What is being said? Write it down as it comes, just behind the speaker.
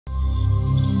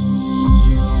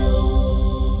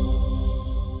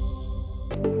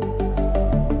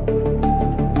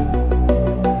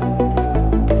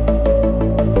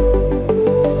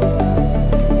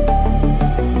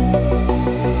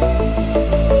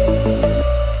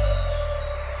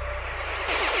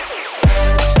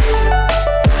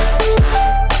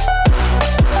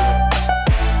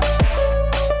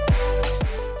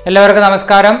എല്ലാവർക്കും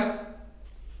നമസ്കാരം.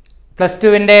 പ്ലസ്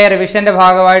ടുവിൻ്റെ റിവിഷൻ്റെ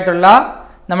ഭാഗമായിട്ടുള്ള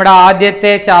നമ്മുടെ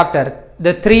ആദ്യത്തെ chapter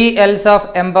the 3 L's of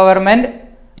empowerment,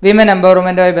 women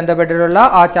എംപവർമെൻറ്റുമായി ബന്ധപ്പെട്ടിട്ടുള്ള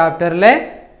ആ ചാപ്റ്ററിലെ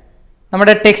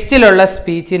നമ്മുടെ ടെക്സ്റ്റിലുള്ള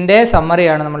സ്പീച്ചിൻ്റെ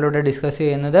സമ്മറിയാണ് നമ്മളിവിടെ ഡിസ്കസ്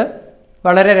ചെയ്യുന്നത്.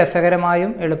 വളരെ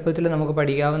രസകരമായും എളുപ്പത്തിൽ നമുക്ക്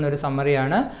പഠിക്കാവുന്ന ഒരു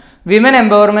സമ്മറിയാണ്. വിമൻ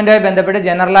എംപവർമെൻറ്റുമായി ബന്ധപ്പെട്ട്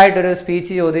ജനറലായിട്ടൊരു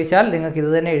സ്പീച്ച് ചോദിച്ചാൽ നിങ്ങൾക്ക്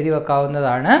ഇത് തന്നെ എഴുതി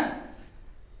വെക്കാവുന്നതാണ്.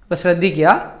 അപ്പോൾ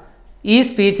ശ്രദ്ധിക്കുക, ഈ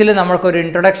സ്പീച്ചിൽ നമ്മൾക്കൊരു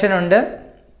ഇൻട്രൊഡക്ഷൻ ഉണ്ട്,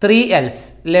 3 L's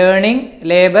ലേണിംഗ്,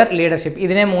 ലേബർ, ലീഡർഷിപ്പ്.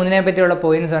 ഇതിനെ മൂന്നിനെ പറ്റിയുള്ള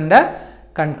പോയിൻറ്റ്സ് ഉണ്ട്,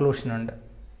 കൺക്ലൂഷൻ ഉണ്ട്.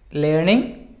 ലേണിംഗ്,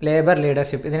 ലേബർ,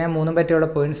 ലീഡർഷിപ്പ് ഇതിനെ മൂന്നും പറ്റിയുള്ള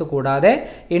പോയിൻറ്റ്സ് കൂടാതെ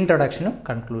ഇൻട്രൊഡക്ഷനും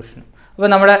കൺക്ലൂഷനും. അപ്പോൾ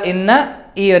നമ്മൾ ഇന്ന്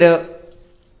ഈ ഒരു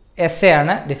എസ്സേ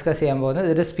ആണ് ഡിസ്കസ് ചെയ്യാൻ പോകുന്നത്.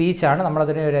 ഇതൊരു സ്പീച്ചാണ്,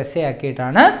 നമ്മളതിനെ ഒരു എസ്സേ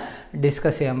ആക്കിയിട്ടാണ്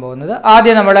ഡിസ്കസ് ചെയ്യാൻ പോകുന്നത്.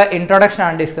 ആദ്യം നമ്മൾ ഇൻട്രൊഡക്ഷൻ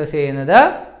ആണ് ഡിസ്കസ് ചെയ്യുന്നത്.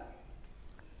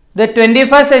 The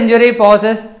 21st century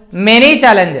poses many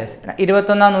challenges.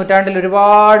 21ാം നൂറ്റാണ്ടിൽ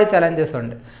ഒരുപാട് ചലഞ്ചസ്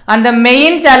ഉണ്ട്. ആൻഡ് ദ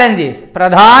മെയിൻ ചലഞ്ചസ്,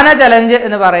 പ്രധാന ചലഞ്ച്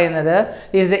എന്ന് പറയുന്നത്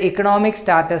is the economic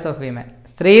status of women.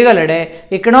 സ്ത്രീകളുടെ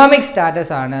ഇക്കണോമിക്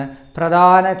സ്റ്റാറ്റസ് ആണ്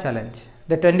പ്രധാന challenge.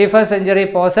 The 21st century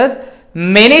poses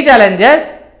many challenges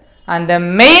and the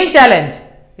main challenge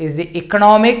is the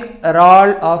economic role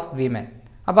of women.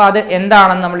 അപ്പോൾ അത്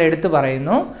എന്താണെന്ന് നമ്മൾ എടുത്തു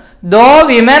പറയുന്നു. ദോ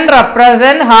women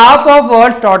represent half of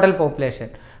worlds total population.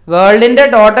 വേൾഡിൻ്റെ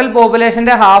total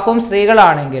പോപ്പുലേഷൻ്റെ ഹാഫും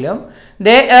സ്ത്രീകളാണെങ്കിലും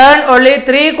they earn only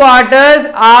 3/4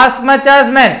 as much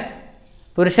as men.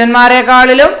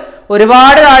 പുരുഷന്മാരെക്കാളിലും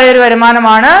ഒരുപാട് താഴെ ഒരു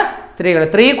വരുമാനമാണ് സ്ത്രീകൾ.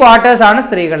 3/4 ആണ്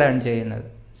സ്ത്രീകൾ ഏൺ ചെയ്യുന്നത്.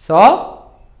 So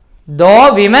though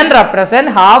women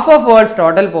represent half of worlds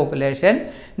total population,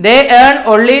 they earn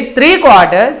only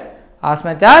 3/4 as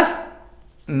much as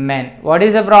men. What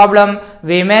is the problem?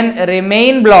 Women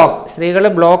remain blocked. സ്ത്രീകൾ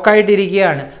block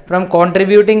ആയിട്ടിരിക്കുകയാണ് from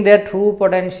contributing their true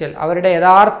potential. അവരുടെ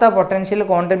യഥാർത്ഥ പൊട്ടൻഷ്യൽ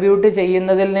കോൺട്രിബ്യൂട്ട്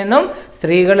ചെയ്യുന്നതിൽ നിന്നും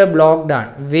സ്ത്രീകൾ blocked ആണ്.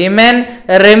 Women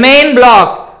remain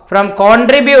blocked from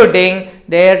contributing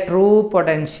their true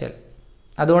potential.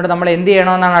 അതുകൊണ്ട് നമ്മൾ എന്ത്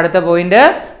ചെയ്യണമെന്നാണ് അടുത്ത പോയിന്റ്.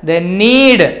 ദ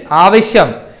നീഡ്, ആവശ്യം,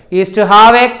 is to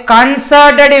have A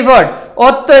concerted effort,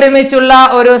 ഒത്തൊരുമിച്ചുള്ള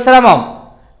ഒരു ശ്രമം.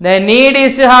 The need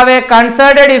is to have A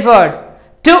concerted effort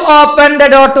to open the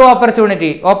door to opportunity.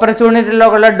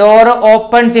 ഓപ്പർച്യൂണിറ്റിയിലുള്ള door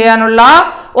open ചെയ്യാനുള്ള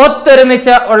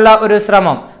ഒത്തൊരുമിച്ച് ഉള്ള ഒരു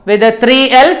ശ്രമം. വിത്ത് 3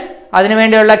 L's,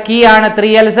 അതിനുവേണ്ടിയുള്ള കീ ആണ്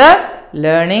 3 L's: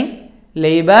 learning,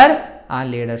 labour and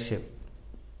leadership.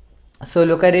 So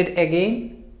look at it again.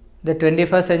 The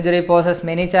 21st century poses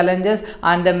many challenges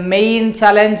and the main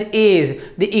challenge is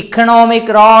the economic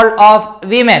role of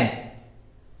women.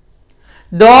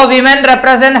 Though women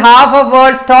represent half of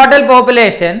world's total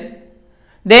population,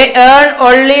 they earn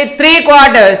only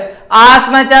 3/4 as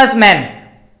much as men.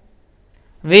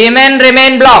 Women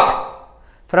remain blocked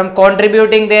from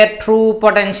contributing their true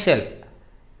potential.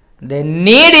 The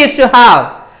need is to have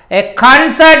a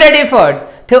concerted effort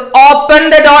to open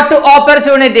the door to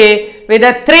opportunity with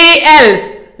the 3 L's: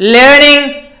 learning,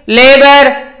 labor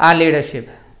and leadership.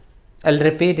 I'll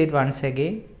repeat it once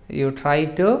again. You try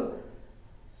to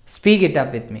speak it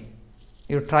up with me.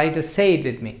 You try to say it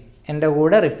with me. എൻ്റെ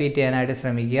കൂടെ repeat ചെയ്യാനായിട്ട്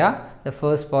ശ്രമിക്കുക. The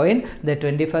first point, the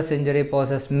 21st century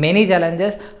poses many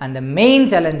challenges and the main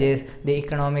challenge is the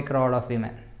economic role of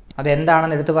women.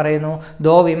 അതെന്താണെന്ന് എടുത്തു പറയുന്നു.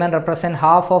 ദോ women represent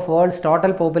half of worlds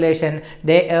total population,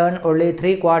 they earn only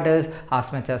 3/4 as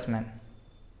much as men.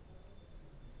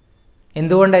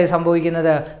 എന്തുകൊണ്ടാണ് ഇത്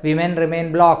സംഭവിക്കുന്നത്? Women remain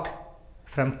blocked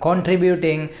from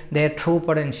contributing there true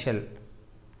potential.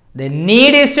 The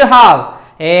need is to have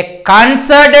A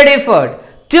concerted effort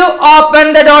to open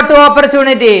the door to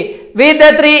opportunity with the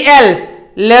 3 L's: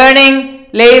 learning,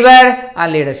 labor and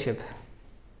leadership.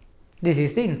 This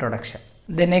is the introduction.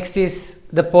 The next is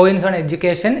the points on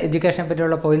education. Education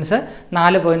പറ്റിയുള്ള points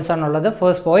 4 points ആണുള്ളത്.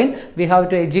 First point, we have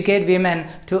to educate women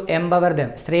to empower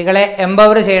them. സ്ത്രീകളെ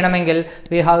empower ചെയ്യണമെങ്കിൽ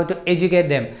we have to educate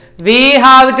them. We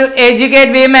have to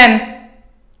educate women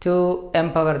to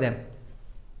empower them.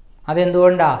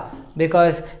 അതെന്തുകൊണ്ടാ?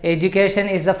 Because education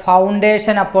is the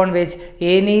foundation upon which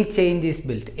any change is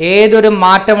built. ഏതൊരു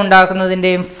മാറ്റം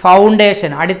ഉണ്ടാക്കുന്നതിൻ്റെയും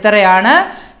foundation, അടിത്തറയാണ്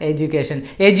education.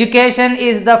 Education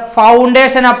is the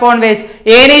foundation upon which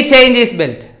any change is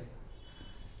built.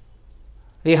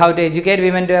 We have to educate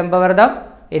women to empower them.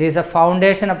 It is a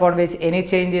foundation upon which any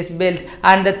change is built.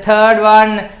 And the third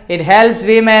one, it helps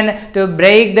women to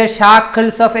break the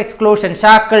shackles of exclusion.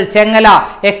 Shackle, ചെങ്ങല,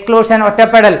 exclusion,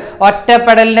 ഒറ്റപ്പെടൽ.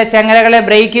 ഒറ്റപ്പെടലിൻ്റെ ചെങ്ങലകളെ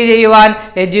break ചെയ്യുവാൻ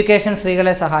education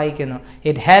സ്ത്രീകളെ സഹായിക്കുന്നു.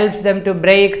 It helps them to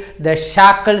break the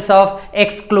shackles of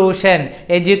exclusion.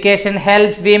 Education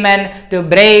helps women to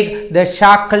break the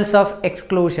shackles of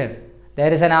exclusion.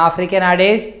 There is an African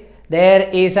adage, There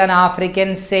is an African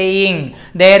saying,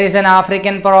 there is an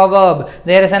African proverb,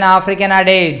 there is an African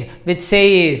adage which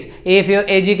says, if you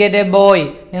educate a boy,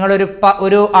 നിങ്ങൾ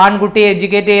ഒരു ആൺകുട്ടിയെ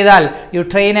educate ചെയ്താൽ, you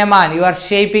train a man, you are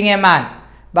shaping a man.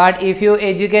 But if you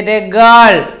educate a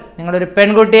girl, നിങ്ങളൊരു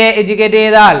പെൺകുട്ടിയെ educate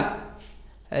ചെയ്താൽ,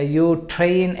 you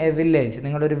train a village,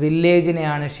 നിങ്ങളൊരു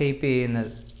വില്ലേജിനെയാണ് shape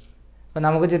ചെയ്യുന്നത്. അപ്പോൾ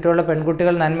നമുക്ക് ചുറ്റുമുള്ള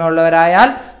പെൺകുട്ടികൾ നന്മയുള്ളവരായാൽ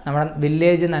നമ്മുടെ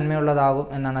വില്ലേജ് നന്മയുള്ളതാകും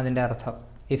എന്നാണ് അതിൻ്റെ അർത്ഥം.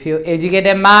 If you educate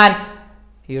a man,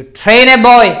 you train a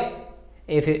boy.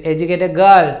 If you educate a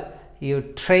girl, you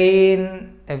train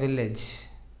a village.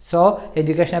 So,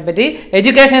 education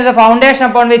is the foundation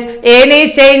upon which any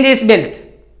change is built.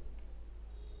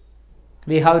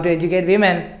 We have to educate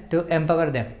women to empower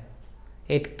them.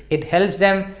 It helps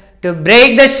them to break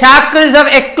the shackles of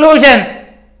exclusion.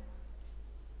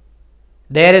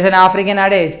 There is an African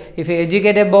adage, if you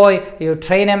educate a boy, you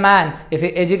train a man. If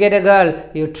you educate a girl,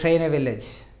 you train a village.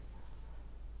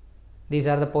 These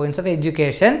are the points of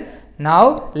education. Now,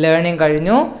 learning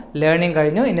കഴിഞ്ഞു.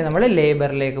 ഇനി നമ്മൾ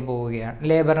ലേബറിലേക്ക് പോവുകയാണ്.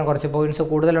 ലേബറിന് കുറച്ച് points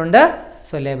കൂടുതലുണ്ട്.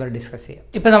 So labour discuss ചെയ്യാം.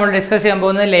 ഇപ്പോൾ നമ്മൾ discuss ചെയ്യാൻ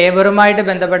പോകുന്നത് ലേബറുമായിട്ട്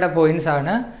ബന്ധപ്പെട്ട പോയിന്റ്സ്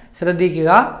ആണ്. ശ്രദ്ധിക്കുക,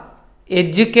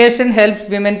 education helps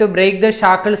women to break the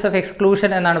shackles of exclusion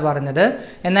എന്നാണ് പറഞ്ഞത്.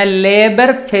 എന്നാൽ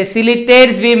ലേബർ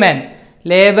ഫെസിലിറ്റേറ്റ്സ് വിമൻ,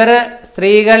 ലേബർ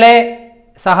സ്ത്രീകളെ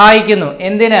സഹായിക്കുന്നു.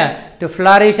 എന്തിന്? To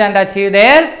flourish and achieve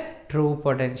there true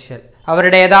potential.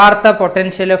 അവരുടെ യഥാർത്ഥ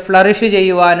പൊട്ടൻഷ്യൽ ഫ്ലറിഷ്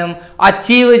ചെയ്യുവാനും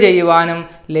അച്ചീവ് ചെയ്യുവാനും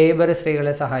ലേബർ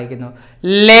സ്ത്രീകളെ സഹായിക്കുന്നു.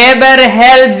 Labour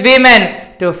helps women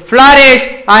to flourish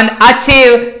and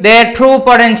achieve there true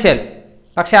potential.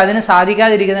 പക്ഷെ അതിന്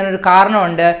സാധിക്കാതിരിക്കുന്നതിന് ഒരു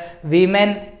കാരണമുണ്ട്. Women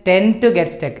tend to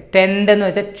get stuck. Tend എന്ന്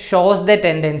വെച്ചാൽ shows the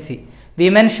tendency.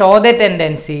 Women show the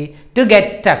tendency to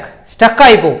get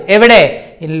സ്റ്റക്കായി പോകും. എവിടെ?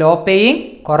 ഇൻ ലോ പേയിങ്,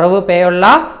 കുറവ് പേ ഉള്ള,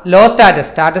 ലോ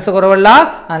സ്റ്റാറ്റസ് കുറവുള്ള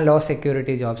and law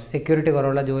security jobs, security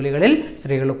കുറവുള്ള ജോലികളിൽ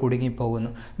സ്ത്രീകൾ കുടുങ്ങിപ്പോകുന്നു.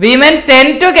 Women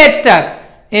tend to get stuck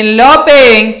in law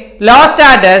paying, law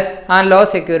status and law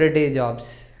security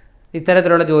jobs.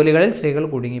 ഇത്തരത്തിലുള്ള ജോലികളിൽ സ്ത്രീകൾ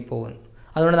കുടുങ്ങിപ്പോകുന്നു.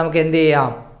 അതുകൊണ്ട് നമുക്ക് എന്ത്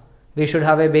ചെയ്യാം? We should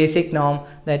have A basic Noam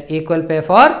that equal pay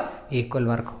for equal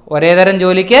work. ഒരേ തരം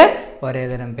ജോലിക്ക് ഒരേ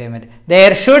തരം payment.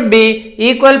 There should be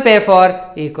equal pay for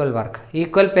equal work.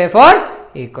 Equal pay for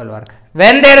equal work.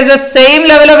 When there is A same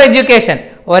level of education,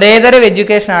 ഒരേ തരം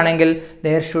education ആണെങ്കിൽ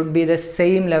there should be the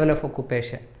same level of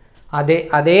occupation.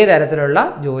 അതേ തരത്തിലുള്ള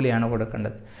ജോലിയാണ്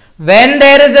കൊടുക്കേണ്ടത്. When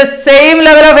there is A same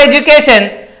level of education,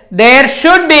 there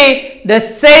should be the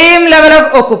same level of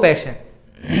occupation.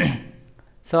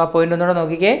 So ആ point ഒന്നുകൂടെ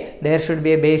നോക്കിക്കേ. There should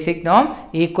be A basic Noam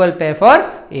equal pay for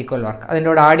equal work. അതിൻ്റെ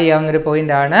കൂടെ add ചെയ്യാവുന്ന ഒരു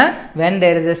പോയിന്റ് ആണ് when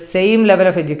there is A same level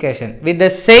of education. With the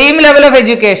same level of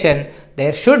education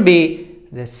there should be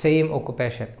the same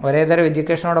occupation. ഒരേ തരം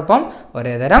എഡ്യൂക്കേഷനോടൊപ്പം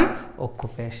ഒരേ തരം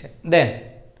occupation. Then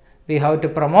we have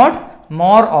to promote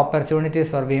more opportunities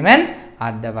for women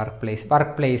at the work place.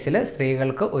 Work പ്ലേസിൽ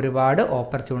സ്ത്രീകൾക്ക് ഒരുപാട്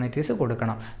opportunities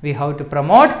കൊടുക്കണം. We have to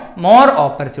promote more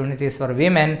opportunities for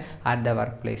women at the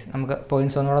work place. നമുക്ക്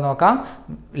points ഒന്നുകൂടെ നോക്കാം.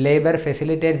 Labour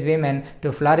facilitates women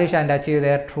to flourish and achieve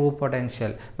there true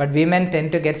potential. But women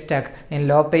tend to get stuck in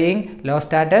law paying, law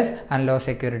status and law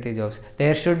security jobs.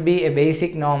 There should be A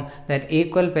basic Noam that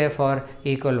equal pay for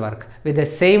equal work. With the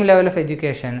same level of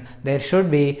education there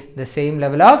should be the same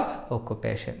level of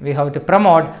occupation. We have to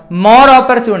promote more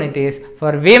opportunities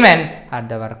for women at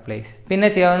the workplace. പിന്നെ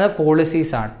ചെയ്യാവുന്ന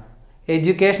policies ആണ്.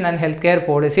 Education and health care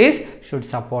policies should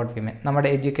support women.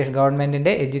 നമ്മുടെ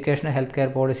ഗവൺമെൻറ്റിൻ്റെ education health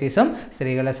care പോളിസീസും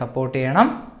സ്ത്രീകളെ support ചെയ്യണം.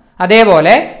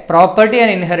 അതേപോലെ property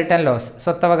and inheritance loss,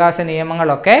 സ്വത്തവകാശ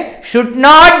നിയമങ്ങളൊക്കെ should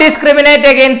not discriminate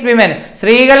against women.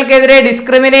 സ്ത്രീകൾക്കെതിരെ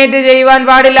discriminate ചെയ്യുവാൻ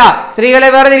പാടില്ല,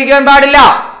 സ്ത്രീകളെ വേർതിരിക്കുവാൻ പാടില്ല.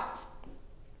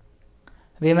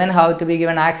 Women have to be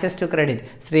given access to credit.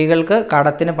 സ്ത്രീകൾക്ക്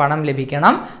കടത്തിന് പണം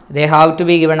ലഭിക്കണം. They have to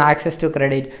be given access to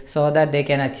credit so that they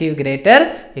can achieve greater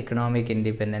economic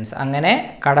independence. അങ്ങനെ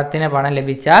കടത്തിന് പണം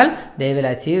ലഭിച്ചാൽ they will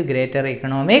achieve greater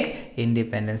economic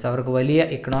independence. അവർക്ക് വലിയ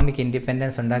ഇക്കണോമിക്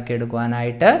ഇൻഡിപെൻഡൻസ്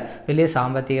ഉണ്ടാക്കിയെടുക്കുവാനായിട്ട്, വലിയ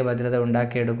സാമ്പത്തിക ഭദ്രത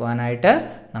ഉണ്ടാക്കിയെടുക്കുവാനായിട്ട്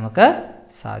നമുക്ക്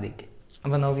സാധിക്കും.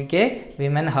 അപ്പോൾ നോക്കിക്കേ,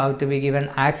 women have to B given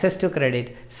access to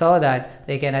credit so that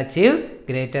they can achieve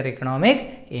greater economic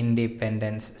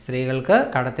independence. സ്ത്രീകൾക്ക്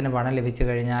കടത്തിന് പണം ലഭിച്ചു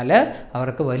കഴിഞ്ഞാൽ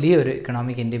അവർക്ക് വലിയൊരു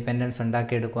ഇക്കണോമിക് ഇൻഡിപെൻഡൻസ്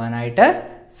ഉണ്ടാക്കിയെടുക്കുവാനായിട്ട്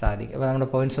സാധിക്കും. അപ്പോൾ നമ്മുടെ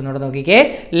പോയിന്റ്സ് ഒന്നുകൂടെ നോക്കിക്കേ.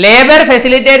 Labour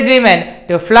facilitates women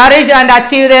to flourish and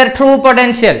achieve there true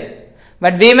potential.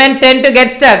 But women tend to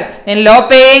get stuck in low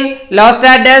paying, low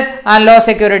status and low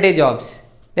security jobs.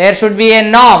 There should be a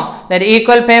norm that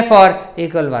equal pay for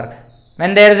equal work.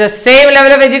 When there is the same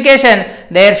level of education,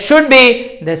 there should be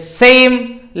the same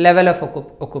level of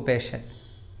occupation.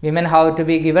 Women have to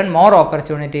be given more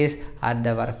opportunities at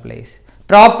the workplace.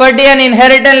 Property and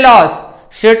inheritance laws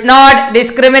should not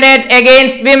discriminate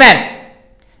against women.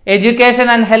 education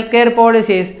and healthcare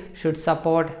policies should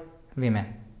support women.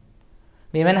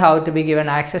 Women have to be given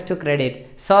access to credit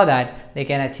so that they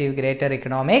can achieve greater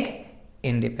economic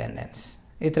independence.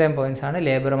 ഇത്രയും points ആണ്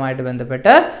ലേബറുമായിട്ട്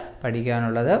ബന്ധപ്പെട്ട്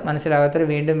പഠിക്കാനുള്ളത്. മനസ്സിലാകാത്തവർ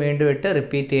വീണ്ടും വീണ്ടും ഇട്ട്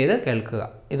repeat ചെയ്ത് കേൾക്കുക,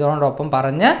 ഇതോടൊപ്പം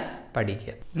പറഞ്ഞ്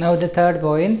പഠിക്കുക. നൗ ദ തേർഡ്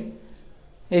പോയിന്റ്,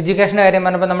 എഡ്യൂക്കേഷൻ്റെ കാര്യം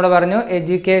പറഞ്ഞപ്പോൾ നമ്മൾ പറഞ്ഞു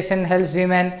education helps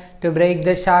women to break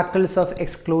the shackles of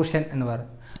exclusion എന്ന് പറഞ്ഞു.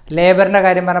 ലേബറിൻ്റെ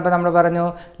കാര്യം പറഞ്ഞപ്പോൾ നമ്മൾ പറഞ്ഞു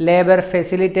labour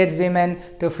facilitates women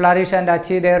to flourish and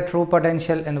achieve there true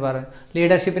potential എന്ന് പറഞ്ഞു.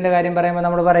 ലീഡർഷിപ്പിൻ്റെ കാര്യം പറയുമ്പോൾ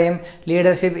നമ്മൾ പറയും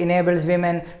leadership enables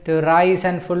women to rice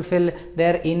and fulfil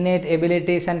there innate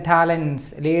abilities and talents.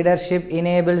 Leadership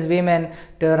enables women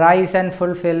to rice and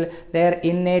fulfil there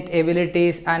innate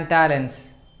abilities and talents.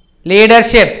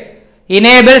 Leadership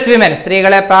enables women,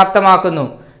 സ്ത്രീകളെ പ്രാപ്തമാക്കുന്നു,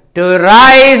 to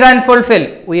rice and fulfil,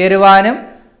 ഉയരുവാനും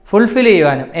fulfil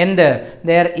ചെയ്യുവാനും. എന്ത്?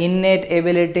 There innate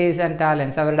abilities and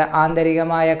talents, അവരുടെ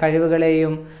ആന്തരികമായ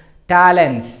കഴിവുകളെയും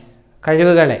talents,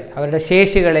 കഴിവുകളെ, അവരുടെ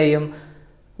ശേഷികളെയും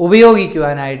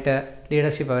ഉപയോഗിക്കുവാനായിട്ട്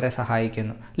leadership അവരെ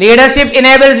സഹായിക്കുന്നു. Leadership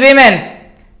enables women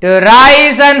to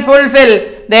rice and fulfil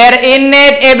there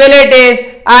innate abilities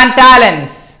and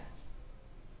talents.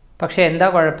 പക്ഷേ എന്താ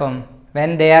കുഴപ്പം?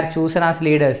 when they are chosen as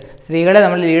leaders, സ്ത്രീകളെ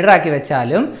നമ്മൾ ലീഡറാക്കി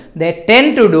വെച്ചാലും they tend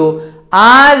to do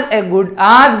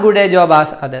as good a job as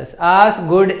others, as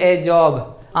good a job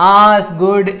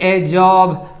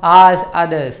as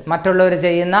others. മറ്റുള്ളവർ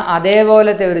ചെയ്യുന്ന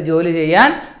അതേപോലത്തെ ഒരു ജോലി ചെയ്യാൻ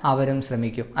അവരും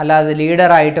ശ്രമിക്കും. അല്ലാതെ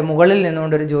ലീഡറായിട്ട് മുകളിൽ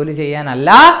നിന്നുകൊണ്ട് ഒരു ജോലി ചെയ്യാനല്ല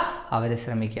അവർ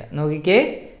ശ്രമിക്കുക. നോക്കിക്കേ,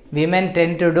 women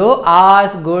tend to do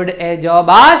as good a job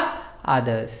as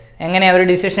others. എങ്ങനെയാണ് അവർ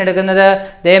ഡിസിഷൻ എടുക്കുന്നത്?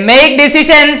 they make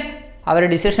decisions, our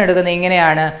decision എടുക്കുന്നത്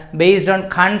ഇങ്ങനെയാണ്, ബേസ്ഡ് ഓൺ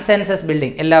കൺസെൻസസ്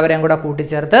ബിൽഡിംഗ്. എല്ലാവരെയും കൂടെ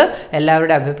കൂട്ടിച്ചേർത്ത്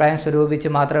എല്ലാവരുടെ അഭിപ്രായം സ്വരൂപിച്ച്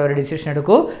മാത്രമേ അവർ ഡിസിഷൻ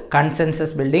എടുക്കൂ.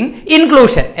 കൺസെൻസസ് ബിൽഡിംഗ്,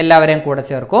 ഇൻക്ലൂഷൻ, എല്ലാവരെയും കൂടെ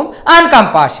ചേർക്കും, ആൻഡ്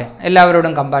കമ്പാഷൻ,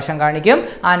 എല്ലാവരോടും കമ്പാഷൻ കാണിക്കും,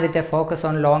 and with a focus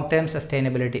on long term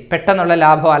sustainability. പെട്ടെന്നുള്ള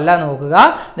ലാഭം അല്ല നോക്കുക,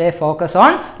 ദേ focus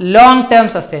on long term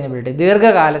sustainability.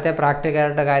 ദീർഘകാലത്തെ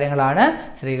പ്രാക്ടിക്കലായിട്ട് കാര്യങ്ങളാണ്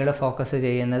സ്ത്രീകൾ ഫോക്കസ്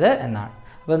ചെയ്യുന്നത് എന്നാണ്.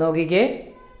 അപ്പോൾ നോക്കിക്കേ,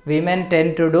 women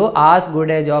tend to do as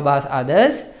good a job as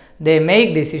others. They make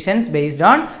decisions based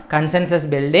on consensus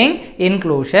building,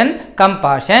 inclusion,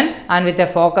 compassion, and with a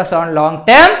focus on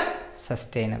long-term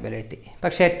sustainability.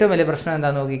 പക്ഷേ ഏറ്റവും വലിയ പ്രശ്നം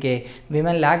എന്താ നോക്കിക്കേ,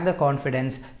 women lakh the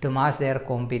confidence to match there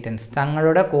competence.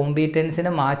 തങ്ങളുടെ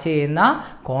കോമ്പീറ്റൻസിന് match ചെയ്യുന്ന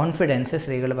confidence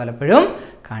സ്ത്രീകൾ പലപ്പോഴും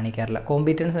കാണിക്കാറില്ല.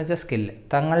 കോമ്പീറ്റൻസ് എന്ന് വെച്ചാൽ സ്കില്ല്,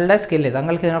 തങ്ങളുടെ സ്കില്ല്,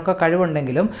 തങ്ങൾക്ക് ഇതിനൊക്കെ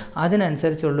കഴിവുണ്ടെങ്കിലും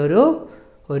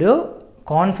അതിനനുസരിച്ചുള്ളൊരു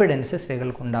കോൺഫിഡൻസ്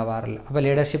സ്ത്രീകൾക്ക് ഉണ്ടാവാറില്ല. അപ്പോൾ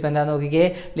ലീഡർഷിപ്പ് എന്താ നോക്കിക്കേ,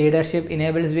 leadership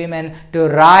enables women to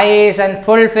rice and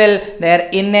fulfil there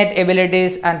innate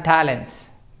abilities and talents.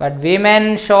 But women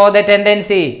show the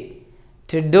tendency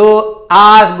to do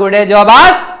as good a job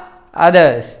as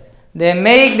others. They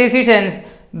make decisions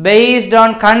based on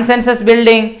consensus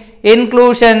building,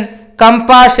 inclusion,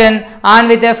 compassion, and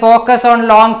with a focus on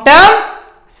long-term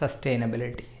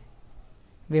sustainability.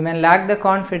 Women lack the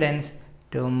confidence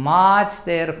to match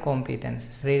their competence.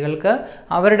 സ്ത്രീകൾക്ക്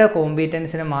അവരുടെ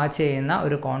കോമ്പീറ്റൻസിന് match ചെയ്യുന്ന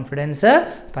ഒരു confidence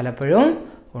പലപ്പോഴും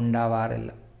ഉണ്ടാവാറില്ല.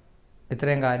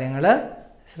 ഇത്രയും കാര്യങ്ങൾ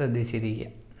ശ്രദ്ധിച്ചിരിക്കുക.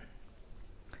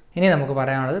 ഇനി നമുക്ക്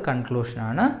പറയാനുള്ളത്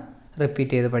കൺക്ലൂഷനാണ്.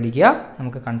 റിപ്പീറ്റ് ചെയ്ത് പഠിക്കുക.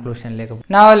 നമുക്ക് കൺക്ലൂഷനിലേക്ക് പോകും.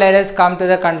 Now let us come to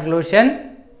the conclusion.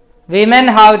 Women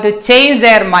have to change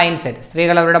their mindset.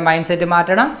 സ്ത്രീകൾ അവരുടെ മൈൻഡ് സെറ്റ്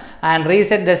മാറ്റണം. And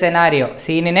reset the scenario,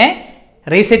 സീനിനെ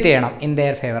reset ചെയ്യണം ഇൻ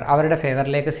ദെയർ ഫേവർ, അവരുടെ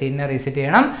ഫേവറിലേക്ക് സീനിനെ റീസെറ്റ്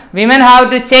ചെയ്യണം. Women have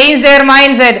to change there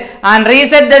mind set and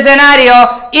reset the scenario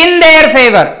in there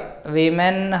favour.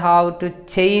 Women have to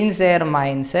change there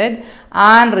mind set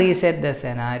and reset the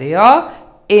scenario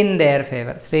in there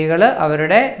favour. സ്ത്രീകൾ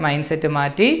അവരുടെ mind set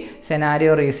മാറ്റി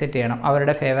scenario reset ചെയ്യണം,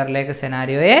 അവരുടെ ഫേവറിലേക്ക്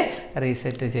സെനാരിയോയെ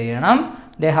reset ചെയ്യണം.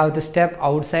 They have to step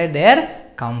outside there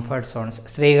comfort zones.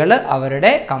 സ്ത്രീകൾ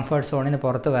അവരുടെ comfort സോണിന്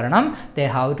പുറത്ത് വരണം. They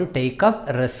have to take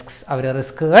up risks, അവർ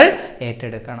റിസ്കുകൾ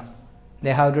ഏറ്റെടുക്കണം.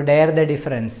 They have to dare the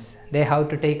difference. They have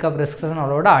to take up risks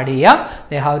എന്നുള്ളതോട് add ചെയ്യാം.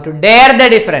 They have to dare the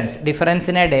difference.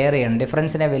 ഡിഫറൻസിനെ dare ചെയ്യണം,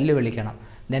 ഡിഫറൻസിനെ വെല്ലുവിളിക്കണം.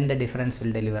 Then the difference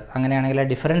will deliver. അങ്ങനെയാണെങ്കിൽ ആ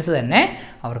difference തന്നെ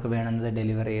അവർക്ക് വേണമെന്നത്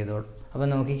deliver ചെയ്തോളൂ. അപ്പോൾ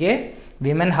നോക്കിക്കേ,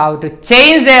 women have to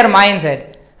change there mind set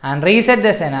and reset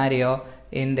the scenario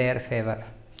in there favour.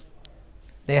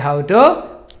 They have to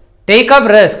take up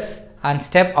risks and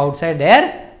step outside their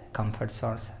comfort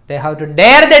zones. They have to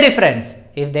dare the difference.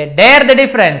 If they dare the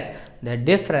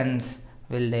difference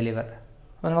will deliver.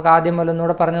 അപ്പോൾ നമുക്ക് ആദ്യം മുതൽ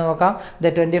ഒന്നുകൂടെ പറഞ്ഞു നോക്കാം.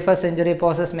 The 21st century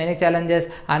poses many challenges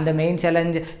and the main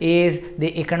challenge is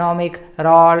the economic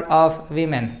role of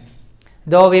women.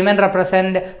 Though women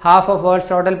represent half of world's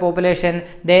total population,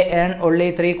 they earn only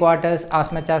 3/4 as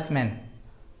much as men.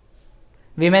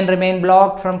 Women remain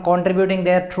blocked from contributing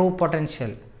their true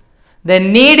potential. The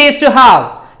need is to have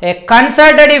a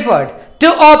concerted effort to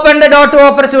open the door to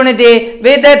opportunity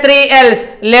with the 3 L's: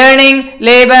 learning,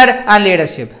 labor and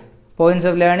leadership. Points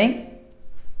of learning: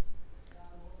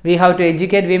 we have to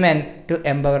educate women to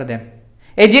empower them.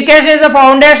 Education is the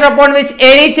foundation upon which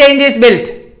any change is built.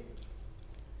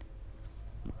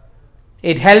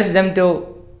 It helps them to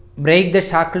break the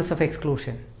shackles of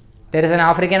exclusion. There is an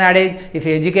African adage: if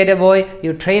you educate a boy,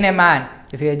 you train a man.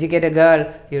 If you educate a girl,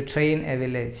 you train a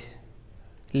village.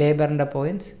 Labor and the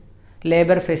points: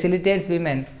 labor facilitates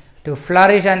women to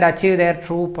flourish and achieve their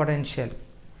true potential.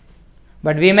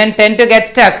 But women tend to get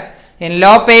stuck in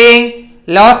low paying,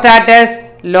 low status,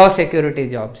 low security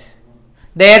jobs.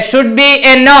 There should be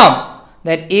a norm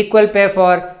that equal pay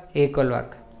for equal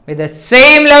work. With the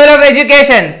same level of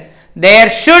education, there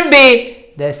should be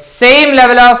the same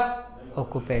level of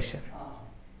occupation.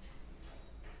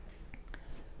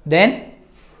 Then,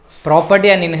 property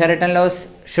and inheritance laws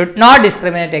should not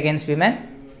discriminate against women.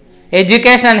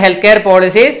 Education and healthcare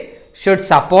policies should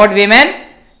support women.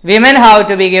 Women have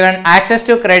to be given access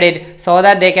to credit so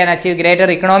that they can achieve greater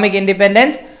economic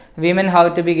independence. Women have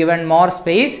to be given more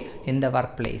space in the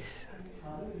workplace.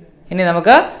 ഇനി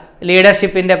നമുക്ക്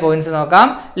ലീഡർഷിപ്പിന്റെ points നോക്കാം.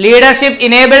 Leadership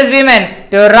enables women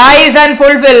to rise and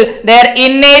fulfill their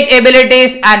innate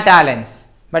abilities and talents.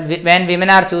 But when women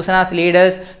are chosen as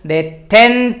leaders, they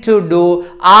tend to do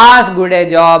as good a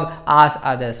job as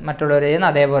others. മറ്റുള്ളവരെ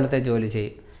അതേപോലത്തെ ജോലി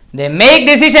ചെയ്യും. They make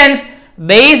decisions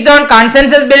based on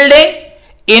consensus building,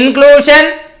 inclusion,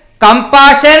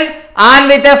 compassion and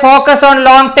with a focus on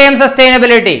long-term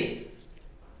sustainability.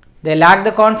 They lack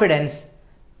the confidence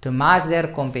to match their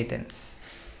competence.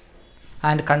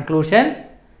 And conclusion: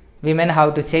 women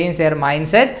have to change their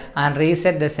mindset and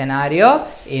reset the scenario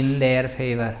in their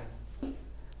favor.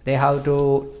 They have to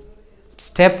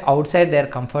step outside their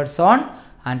comfort zone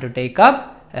and to take up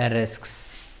risks.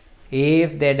 If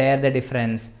they dare the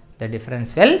difference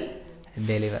will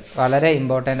deliver. വളരെ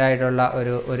important ആയിട്ടുള്ള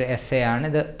ഒരു essay ആണ്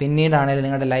ഇത്. പിന്നീടാണെങ്കിലും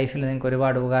നിങ്ങളുടെ ലൈഫിൽ നിങ്ങൾക്ക്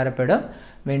ഒരുപാട് ഉപകാരപ്പെടും.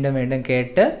 വീണ്ടും വീണ്ടും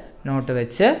കേട്ട് നോട്ട്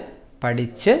വെച്ച്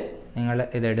പഠിച്ച് നിങ്ങൾ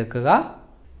ഇതെടുക്കുക.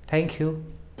 Thank you.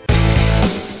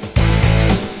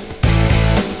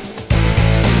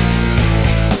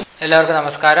 എല്ലാവർക്കും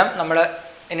നമസ്കാരം. നമ്മൾ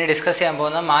ഇനി ഡിസ്കസ് ചെയ്യാൻ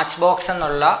പോകുന്നത് മാച്ച് ബോക്സ്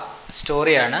എന്നുള്ള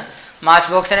സ്റ്റോറിയാണ്. മാച്ച്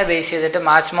ബോക്സിനെ ബേസ് ചെയ്തിട്ട്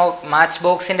മാച്ച്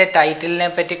ബോക്സിൻ്റെ ടൈറ്റിലിനെ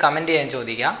പറ്റി കമൻറ്റ് ചെയ്യാൻ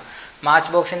ചോദിക്കാം. മാച്ച്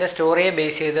ബോക്സിൻ്റെ സ്റ്റോറിയെ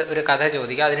ബേസ് ചെയ്ത് ഒരു കഥ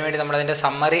ചോദിക്കുക. അതിനുവേണ്ടി നമ്മളതിൻ്റെ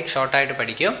സമ്മറി ഷോർട്ടായിട്ട്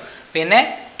പഠിക്കും. പിന്നെ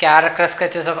character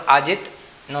sketches of Ajith,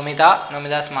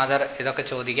 നുമിതാസ് mother ഇതൊക്കെ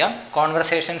ചോദിക്കാം.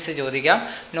 കോൺവെർസേഷൻസ് ചോദിക്കാം.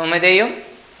 നുമിതയും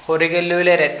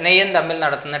ഹൊറിഗല്ലുവിലെ രത്നയും തമ്മിൽ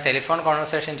നടത്തുന്ന ടെലിഫോൺ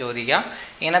കോൺവെർസേഷൻ ചോദിക്കാം.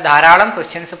 ഇങ്ങനെ ധാരാളം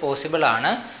ക്വസ്റ്റ്യൻസ് പോസിബിൾ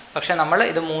ആണ്. പക്ഷേ നമ്മൾ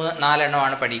ഇത് 3-4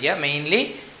 എണ്ണമാണ് പഠിക്കുക. മെയിൻലി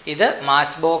ഇത്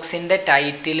മാച്ച് ബോക്സിൻ്റെ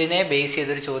ടൈറ്റിലിനെ ബേസ്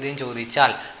ചെയ്തൊരു ചോദ്യം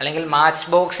ചോദിച്ചാൽ, അല്ലെങ്കിൽ മാച്ച്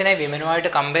ബോക്സിനെ വിമനുമായിട്ട്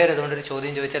കമ്പയർ ചെയ്തുകൊണ്ടൊരു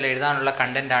ചോദ്യം ചോദിച്ചാൽ എഴുതാനുള്ള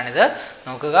കണ്ടൻറ്റാണിത്.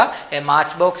 നോക്കുക. A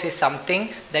match box is something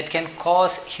that can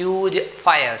cos huge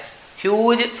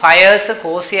fires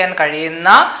cos ചെയ്യാൻ കഴിയുന്ന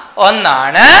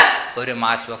ഒന്നാണ് ഒരു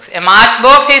match box. A match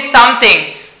box is something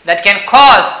that can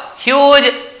cos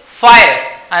huge fires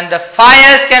and the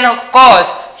fires can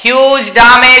cos huge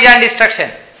damage and destruction.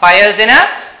 ഫയേഴ്സിന്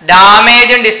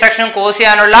ഡാമേജും ഡിസ്ട്രക്ഷനും cos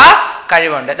ചെയ്യാനുള്ള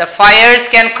കഴിവുണ്ട്. The fires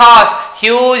can cause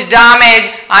huge damage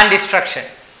and destruction.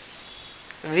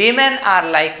 Women are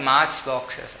like match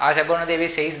boxes. Ashabona Devi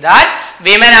says that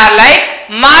women are like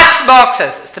match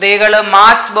boxes. സ്ത്രീകൾ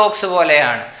match box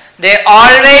പോലെയാണ്. They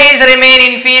always remain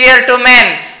inferior to men,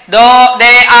 though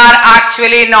they are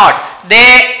actually not.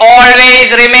 They always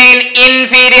remain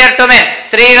inferior to men.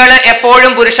 സ്ത്രീകൾ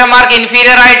എപ്പോഴും പുരുഷന്മാർക്ക്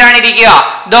inferior ആയിട്ടാണ് ഇരിക്കുക.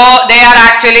 though they are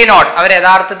actually not. അവർ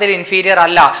യഥാർത്ഥത്തിൽ inferior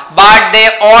അല്ല. but they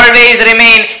always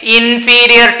remain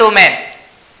inferior to men.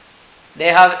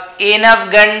 They have enough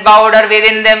gunpowder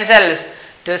within themselves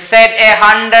to set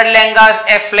 100 lengas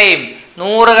aflame.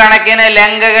 100 കണക്കിന്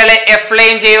ലങ്കകളെ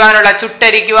എഫ്ലെയിം ചെയ്യുവാനുള്ള,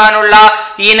 ചുട്ടരിക്കുവാനുള്ള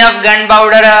enough gun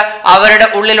powder അവരുടെ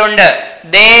ഉള്ളിലുണ്ട്.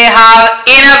 They have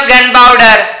enough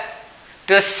gunpowder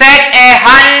to set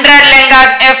 100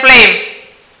 lengas aflame.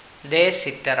 They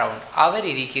sit around.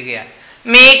 അവരിയ്ക്കുകയാണ്.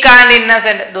 meek and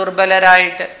innocent.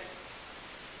 ദുർബലരായിട്ട്.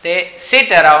 They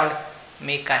sit around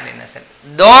meek and innocent.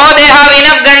 Though they have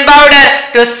enough gunpowder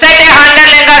to set 100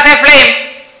 lengas aflame,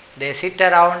 they sit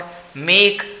around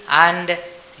meek and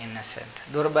innocent.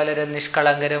 ദുർബലരും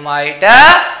നിഷ്കളങ്കരുമായിട്ട്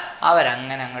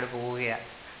അവരങ്ങനെ അങ്ങോട്ട് പോവുകയാണ്.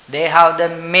 They have the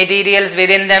materials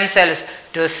within themselves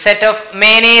to set off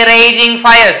many raging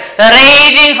fires.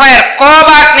 Raging fire,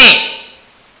 Kobakni.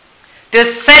 To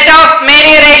set off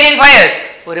many raging fires.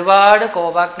 ഒരുപാട്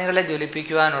കോപാഗ്നികളെ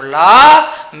ജ്വലിപ്പിക്കുവാനുള്ള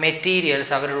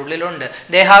materials അവരുടെ ഉള്ളിലുണ്ട്.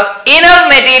 They have enough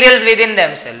materials within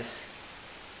themselves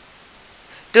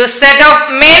to set off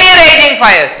many raging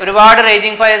fires. ഒരുപാട്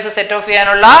raging fires set off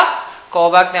ചെയ്യാനുള്ള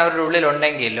കോപാഗ്നി അവരുടെ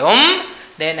ഉള്ളിലുണ്ടെങ്കിലും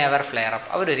they never flare up.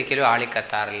 അവരൊരിക്കലും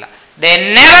ആളിക്കത്താറില്ല. They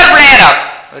never flare up.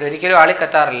 അവരൊരിക്കലും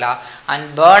ആളിക്കത്താറില്ല. And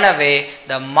burn away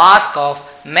the mask of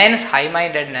men's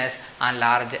high-mindedness and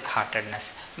large-heartedness.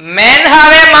 Men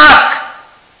have a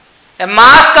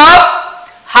mask of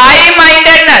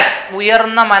high-mindedness,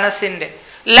 ഉയർന്ന മനസ്സിന്റെ,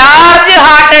 large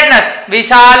heartedness,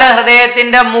 വിശാല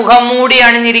ഹൃദയത്തിന്റെ മുഖം മൂടി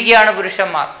അണിഞ്ഞിരിക്കുകയാണ്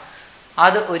പുരുഷന്മാർ.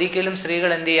 അത് ഒരിക്കലും സ്ത്രീകൾ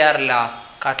എന്ത് ചെയ്യാറില്ല,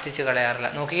 കത്തിച്ചു കളയാറില്ല.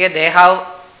 നോക്കിയേ, they have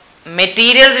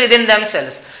materials within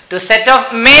themselves to set off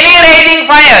many raging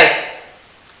fires,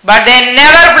 but they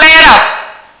never flare up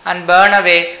and burn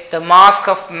away the mask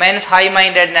of men's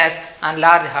high-mindedness and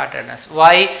large-heartedness.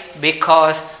 Why?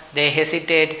 Because they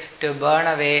hesitate to burn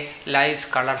away life's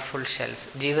colorful shells.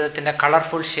 ജീവിതത്തിൻ്റെ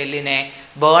colourful ഷെല്ലിനെ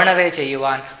burn away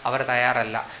ചെയ്യുവാൻ അവർ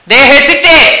തയ്യാറല്ല. They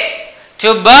hesitate to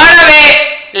burn away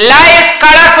life's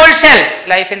colorful shells.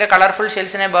 ലൈഫിൻ്റെ colourful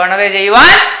ഷെൽസിനെ burn away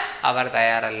ചെയ്യുവാൻ അവർ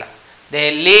തയ്യാറല്ല. They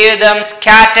leave them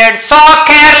scattered so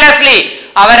carelessly.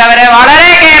 അവരവരെ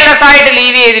വളരെ careless ആയിട്ട്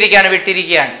leave ചെയ്തിരിക്കുകയാണ്,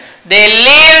 വിട്ടിരിക്കുകയാണ്. They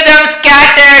leave them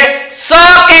scattered so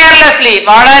carelessly.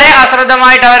 വളരെ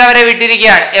അശ്രദ്ധമായിട്ട് അവരവരെ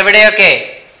വിട്ടിരിക്കുകയാണ്. എവിടെയൊക്കെ?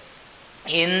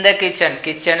 In the kitchen,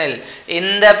 kitchenil, in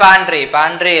the pantry,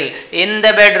 pantryil, in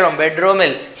the bedroom,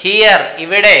 bedroomil, here,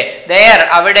 ഇവിടെ, there,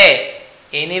 അവിടെ,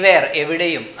 anywhere,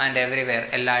 എവിടെയും, and everywhere,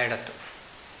 എല്ലായിടത്തും.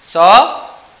 So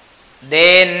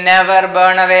they never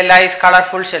burn away life's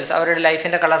colorful shells. അവരുടെ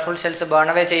ലൈഫിന്റെ colourful shells burn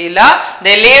away ചെയ്യില്ല.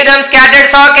 They leave them scattered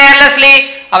so carelessly.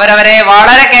 അവരവരെ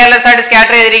വളരെ careless ആയിട്ട്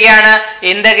സ്കാറ്റർ ചെയ്തിരിക്കുകയാണ്.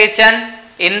 In the kitchen,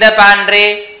 in the pantry,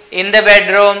 in the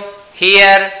bedroom,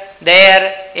 here, there,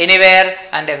 anywhere,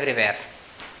 and everywhere.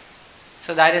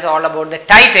 So that is all about the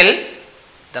title,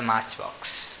 the matchbox.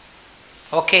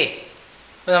 Okay.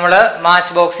 അപ്പോൾ നമ്മൾ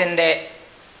match ബോക്സിൻ്റെ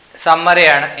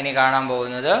സമ്മറിയാണ് ഇനി കാണാൻ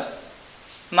പോകുന്നത്.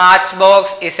 Matchbox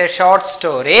is a short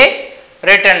story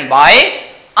written by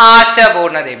Asha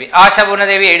Purnadevi. Asha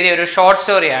Purnadevi എഴുതിയ ഒരു short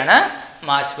സ്റ്റോറിയാണ്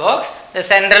Matchbox. The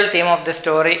central theme of the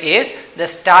story is the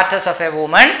status of a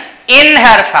woman in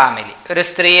her family. ഒരു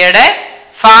സ്ത്രീയുടെ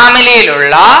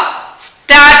ഫാമിലിയിലുള്ള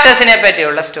സ്റ്റാറ്റസിനെ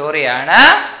പറ്റിയുള്ള സ്റ്റോറിയാണ്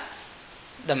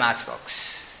The Matchbox.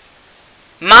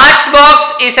 Matchbox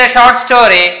is a short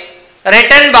story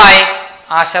written by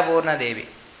Asha Purnadevi.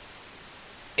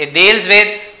 It deals with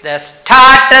the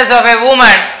status of a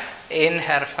woman in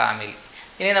her family.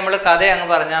 ഇനി നമ്മൾ കഥ അങ്ങ്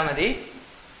പറഞ്ഞാൽ മതി.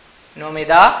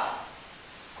 Nomita,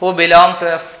 who belonged to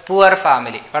a poor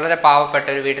family, വളരെ പാവപ്പെട്ട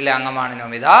ഒരു വീട്ടിലെ അംഗമാണ്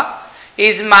Nomita,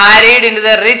 is married into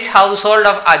the rich household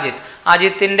of Ajit.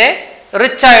 അജിത്തിന്റെ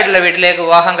rich ആയിട്ടുള്ള വീട്ടിലേക്ക്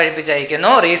വിവാഹം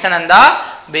കഴിപ്പിച്ചയക്കുന്നു. റീസൺ എന്താ?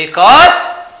 Because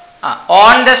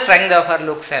on the strength of her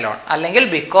looks alone, അല്ലെങ്കിൽ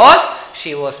ബിക്കോസ്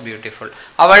ഷീ വാസ് ബ്യൂട്ടിഫുൾ.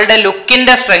 അവളുടെ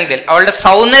ലുക്കിന്റെ സ്ട്രെങ്തിൽ, അവളുടെ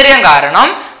സൗന്ദര്യം കാരണം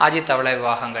അജിത്ത് അവളെ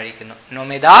വിവാഹം കഴിക്കുന്നു.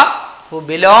 Nomita, who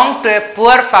belong to A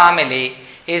poor family,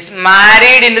 is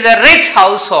married into the rich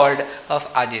household of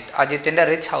Ajit. അജിത്തിന്റെ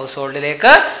rich house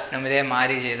ഹോൾഡിലേക്ക് നോമിതയെ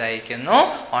Mari ചെയ്തയക്കുന്നു.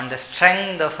 On the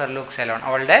strength of her looks alone,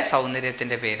 അവളുടെ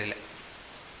സൗന്ദര്യത്തിന്റെ പേരിൽ.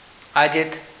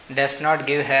 Ajit does not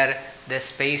give her the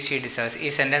space she deserves. ഈ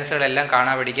സെൻറ്റൻസുകളെല്ലാം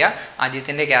കാണാൻ പഠിക്കുക.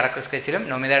 അജിത്തിൻ്റെ character സ്കെച്ചിലും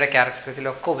നോമിതയുടെ character സ്കെച്ചിലും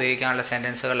ഒക്കെ ഉപയോഗിക്കാനുള്ള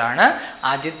സെൻറ്റൻസുകളാണ്.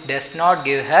 Ajith does not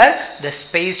give her the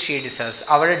space she deserves.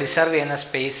 അവൾ deserve ചെയ്യുന്ന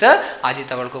സ്പേസ്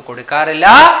അജിത്ത് അവൾക്ക് കൊടുക്കാറില്ല.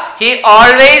 He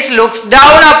always looks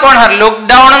down upon her. Look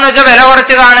down എന്ന് വെച്ചാൽ വില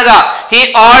കുറച്ച് കാണുക. He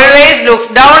always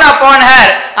looks down upon her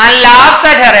and laughs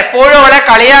at her. എപ്പോഴും അവളെ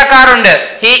കളിയാക്കാറുണ്ട്.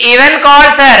 He even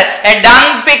calls her A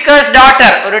dung pickers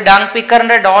daughter. ഒരു ഡങ്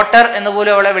പിക്കറിന്റെ ഡോട്ടർ എന്ന്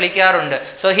പോലും അവളെ വിളിക്കാറുണ്ട്.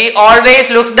 So he always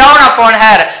looks down upon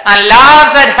her and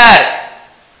laughs at her.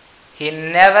 He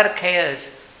never cares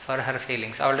for her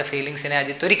feelings. അവളുടെ ഫീലിങ്സിനെ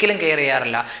അജിത്ത് ഒരിക്കലും care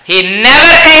ചെയ്യാറില്ല. He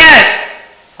never cares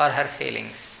for her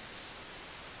feelings.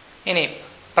 ഇനി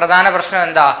പ്രധാന പ്രശ്നം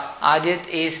എന്താ? Ajith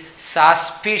is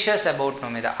suspicious about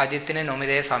Nomita. അജിത്തിന്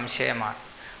നോമിതയെ സംശയമാണ്.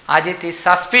 Ajith is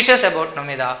suspicious about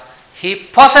Nomita. He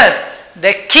possesses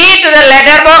the key to the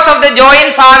letter box of the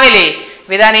joint family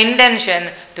with an intention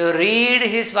to read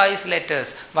his wife's letters.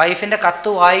 വൈഫിൻ്റെ കത്ത്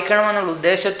വായിക്കണമെന്നുള്ള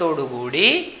ഉദ്ദേശത്തോടു കൂടി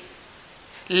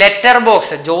letter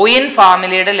box, joint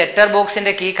ഫാമിലിയുടെ ലെറ്റർ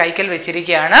ബോക്സിന്റെ കീ കൈക്കൽ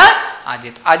വെച്ചിരിക്കുകയാണ്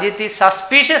Ajith. Ajith is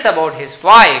suspicious about his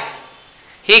wife.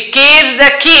 He keeps the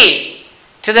key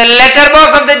to the letter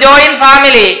box of the joint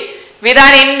family with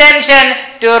an intention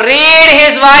to read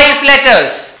his wife's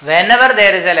letters. Whenever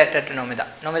there is a letter to Nomida,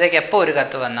 നോമിതയ്ക്ക് എപ്പോൾ ഒരു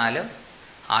കത്ത് വന്നാലും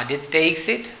Ajith takes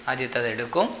it, Ajith അത്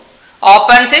എടുക്കും,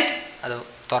 opens it, അത്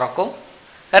തുറക്കും,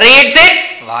 reads it,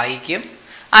 വായിക്കും,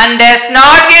 and does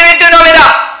not give it to Nomida.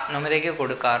 നോമിതയ്ക്ക്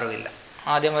കൊടുക്കാറുമില്ല.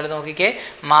 ആദ്യം മുതൽ നോക്കിക്കേ.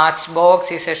 Match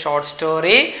box is A short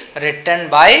story written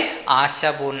by Asha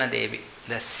പൂർണ്ണദേവി.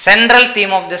 The central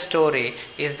theme of the story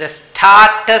is the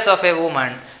status of a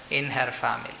woman in her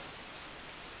family.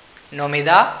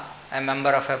 Nomida, a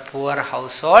member of a poor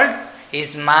household, is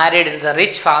married in the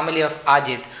rich family of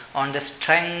Ajit on the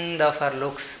strength of her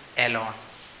looks alone.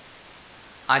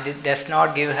 Ajit does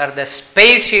not give her the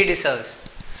space she deserves.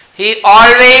 He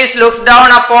always looks down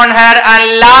upon her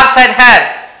and laughs at her.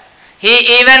 He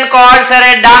even calls her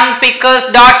a dung picker's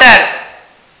daughter.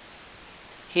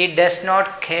 He does not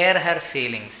care her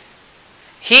feelings.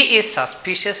 He is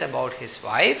suspicious about his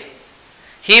wife.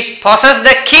 He possesses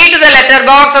the key to the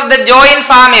letterbox of the joint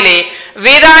family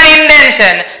with an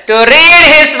intention to read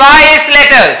his wife's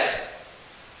letters.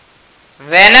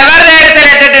 Whenever there is a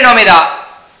letter to Nomida,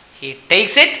 he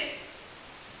takes it,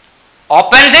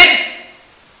 opens it,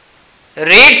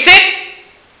 reads it,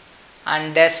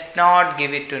 and does not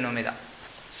give it to Nomida.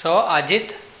 So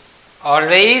Ajit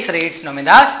always reads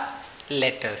Nomida's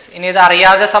letters. ഇനി ഇത്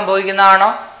അറിയാതെ സംഭവിക്കുന്നതാണോ?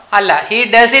 അല്ല. He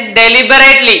does it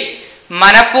deliberately.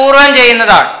 മനഃപൂർവ്വം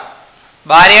ചെയ്യുന്നതാണ്.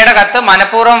 ഭാര്യയുടെ കത്ത്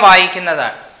മനഃപൂർവ്വം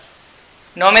വായിക്കുന്നതാണ്.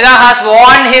 Nomida has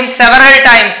warned him several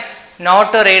times not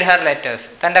to read her letters.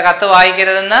 തൻ്റെ കത്ത്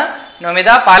വായിക്കരുതെന്ന് നോമിത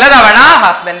പലതവണ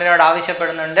ഹസ്ബൻഡിനോട്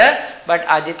ആവശ്യപ്പെടുന്നുണ്ട്. But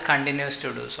Ajith continues to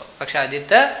do so. പക്ഷെ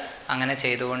അജിത്ത് അങ്ങനെ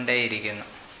ചെയ്തുകൊണ്ടേയിരിക്കുന്നു.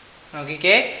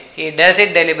 നോക്കിക്കേ, he does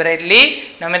it deliberately.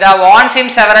 Nomida warns him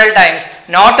several times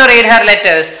not to read her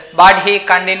letters, but he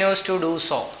continues to do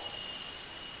so.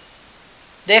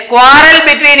 They quarrel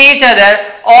between each other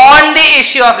on the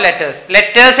issue of letters.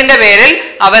 Lettersന്റെ പേരിൽ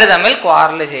അവർ തമ്മിൽ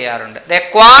quarrel ചെയ്യാറുണ്ട്. They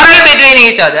quarrel between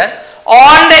each other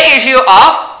on the issue of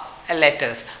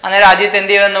letters. അന്നേരം അജിത്ത്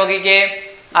എന്ത് ചെയ്യുമെന്ന് നോക്കിക്കേ.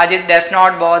 Ajith does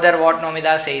not bother what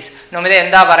Nomida says. Nomita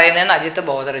എന്താ പറയുന്നതെന്ന് Ajith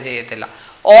bother ചെയ്യത്തില്ല.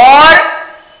 Or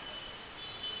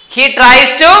he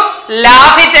tries to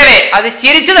laugh it away. അത്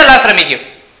ചിരിച്ചു തള്ളാൻ ശ്രമിക്കും.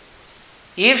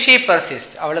 If she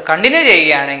persists, അവൾ കണ്ടിന്യൂ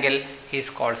ചെയ്യുകയാണെങ്കിൽ he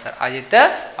scolds her. അജിത്ത്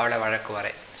അവളെ വഴക്ക്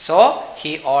പറയും. So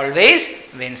he always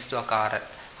wins the quarrel.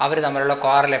 അവർ തമ്മിലുള്ള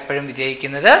quarrel എപ്പോഴും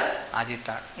വിജയിക്കുന്നത്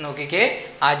അജിത്താണ്. നോക്കിക്കേ,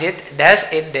 Ajith does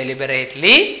it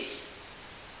deliberately.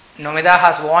 Nomida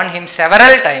has warned him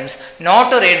several times not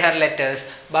to read her letters,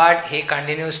 but he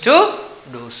continues to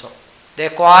do so. They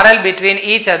quarrel between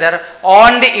each other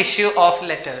on the issue of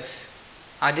letters.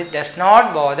 Ajit does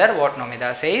not bother what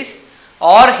Nomida says,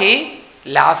 or he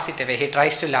laughs it away. He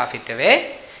tries to laugh it away.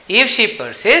 If she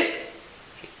persists,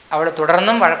 അവൾ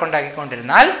തുടർന്നും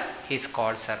വഴക്കുണ്ടാക്കിക്കൊണ്ടിരുന്നാൽ he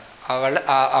scolds her.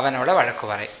 അവൻ അവളെ വഴക്ക്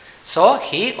പറയും. So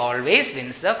he always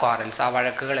wins the quarrels. ആ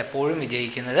വഴക്കുകൾ എപ്പോഴും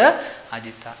വിജയിക്കുന്നത്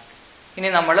അജിത്താണ്. ഇനി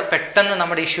നമ്മൾ പെട്ടെന്ന്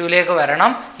നമ്മുടെ ഇഷ്യൂയിലേക്ക്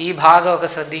വരണം. ഈ ഭാഗമൊക്കെ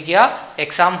ശ്രദ്ധിക്കുക.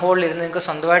 എക്സാം ഹോളിൽ ഇരുന്ന് നിങ്ങൾക്ക്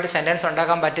സ്വന്തമായിട്ട് സെൻറ്റൻസ്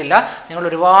ഉണ്ടാക്കാൻ പറ്റില്ല. നിങ്ങൾ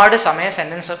ഒരുപാട് സമയം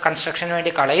സെൻറ്റൻസ് കൺസ്ട്രക്ഷന്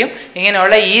വേണ്ടി കളയും.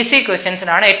 ഇങ്ങനെയുള്ള ഈസി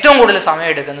ക്വസ്റ്റ്യൻസിനാണ് ഏറ്റവും കൂടുതൽ സമയം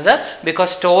എടുക്കുന്നത്.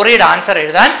 ബിക്കോസ് സ്റ്റോറിയുടെ ആൻസർ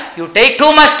എഴുതാൻ you take too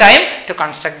much time to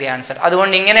construct the answer.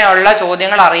 അതുകൊണ്ട് ഇങ്ങനെയുള്ള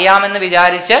ചോദ്യങ്ങൾ അറിയാമെന്ന്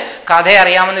വിചാരിച്ച്, കഥ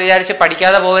അറിയാമെന്ന് വിചാരിച്ച്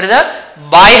പഠിക്കാതെ പോകരുത്.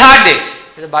 By heart this.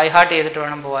 ഇത് ബൈ ഹാർട്ട് ചെയ്തിട്ട്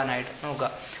വേണം പോകാനായിട്ട്. നോക്കുക,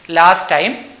 ലാസ്റ്റ്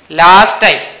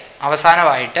ടൈം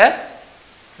അവസാനമായിട്ട്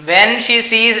when she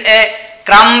sees a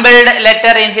crumbled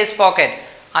letter in his pocket,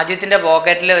 അജിത്തിന്റെ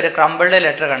പോക്കറ്റിൽ ഒരു crumbled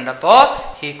letter കണ്ടപ്പോൾ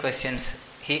he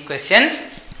questions,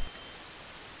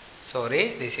 sorry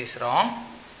this is wrong,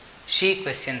 she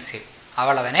questions him.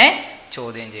 അവൾ അവനെ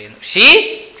ചോദ്യം ചെയ്യുന്നു. she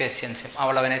questions him.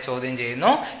 അവൾ അവനെ ചോദ്യം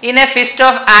ചെയ്യുന്നു. in a fist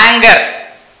of anger,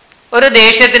 ഒരു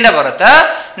ദേഷ്യത്തിന്റെ പുറത്ത്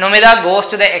Nomita goes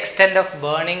to the extent of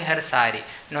burning her sari.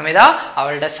 Nomita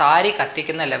അവളുടെ സാരി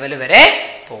കത്തിക്കുന്ന ലെവൽ വരെ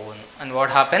പോകുന്നു. And what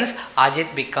happens? Ajit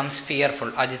becomes fearful.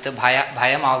 Ajit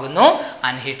ഭയമാകുന്നു.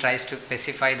 And he tries to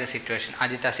pacify the situation.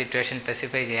 Ajit ആ സിറ്റുവേഷൻ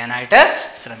പെസിഫൈ ചെയ്യാനായിട്ട്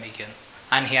ശ്രമിക്കുന്നു.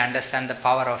 And he understands the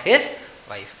power of his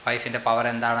wife. വൈഫിൻ്റെ power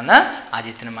എന്താണെന്ന്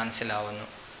അജിത്തിന് മനസ്സിലാവുന്നു.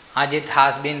 Ajit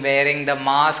has been wearing the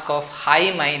mask of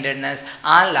high-mindedness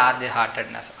and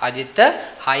large-heartedness. Ajith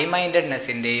high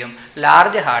മൈൻഡഡ്നെസ്സിൻ്റെയും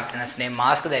large ഹാർട്ടഡ്നെസ്സിൻ്റെയും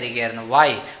mask ധരിക്കുകയായിരുന്നു. Why?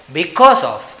 Because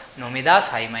of Nomida's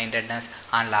high-mindedness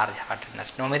and large-heartedness.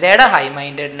 നോമിതയുടെ high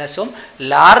മൈൻഡഡ്നെസ്സും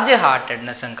large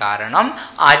ഹാർട്ടഡ്നെസ്സും കാരണം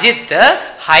Ajith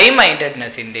high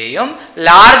മൈൻഡഡ്നെസ്സിൻ്റെയും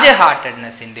large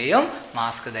ഹാർട്ടഡ്നെസ്സിൻ്റെയും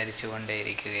mask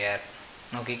ധരിച്ചുകൊണ്ടേയിരിക്കുകയായിരുന്നു.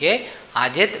 നോക്കിക്കേ,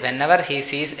 Ajith whenever he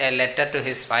sees a letter to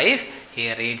his wife, he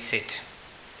reads it.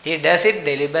 He does it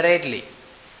deliberately,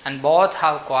 and both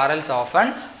have quarrels often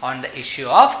on the issue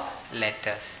of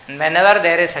letters. And whenever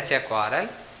there is such a quarrel,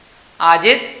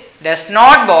 Ajit does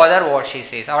not bother what she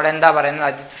says. അവൾ എന്താ പറയുന്നത്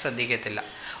Ajith ശ്രദ്ധിക്കത്തില്ല.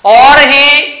 Or he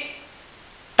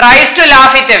tries to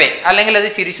laugh it away. അല്ലെങ്കിൽ അത്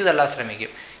ചിരിച്ചു തള്ളാൻ ശ്രമിക്കും.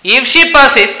 If she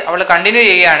persists, അവൾ continue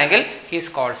ചെയ്യുകയാണെങ്കിൽ he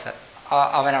scolds her.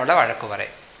 അവൻ അവളെ വഴക്ക്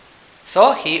പറയും. So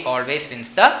he always wins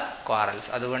the quarrels.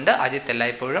 അതുകൊണ്ട് അജിത്ത്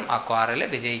എല്ലായ്പ്പോഴും ആ quarrel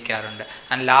വിജയിക്കാറുണ്ട്.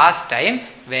 And last time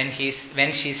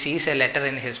when she sees a letter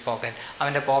in his pocket,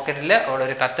 അവൻ്റെ പോക്കറ്റിൽ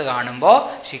അവളൊരു കത്ത് കാണുമ്പോൾ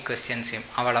she questions him.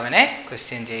 അവൾ അവനെ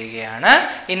ക്വസ്റ്റ്യൻ ചെയ്യുകയാണ്.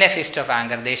 in a fist of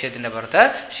anger, ദേഷ്യത്തിൻ്റെ പുറത്ത്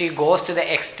she goes to the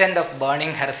extent of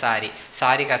burning her sari.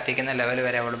 Sari കത്തിക്കുന്ന ലെവൽ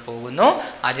വരെ അവൾ പോകുന്നു.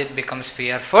 Ajith becomes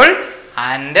fearful.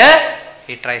 and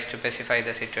he tries to pacify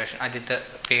the situation. Ajit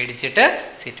പേടിച്ചിട്ട്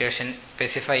സിറ്റുവേഷൻ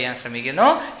പെസിഫൈ ചെയ്യാൻ ശ്രമിക്കുന്നു.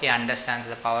 he understands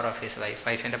the power of his wife.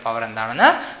 വൈഫിൻ്റെ power എന്താണെന്ന്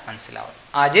മനസ്സിലാവും.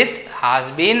 Ajit has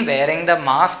been wearing the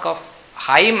mask of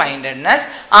high-mindedness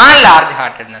and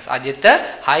large-heartedness. Ajith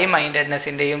high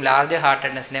മൈൻഡഡ്നെസ്സിൻ്റെയും large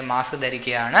ഹാർട്ടഡ്നെസ്സിൻ്റെയും mask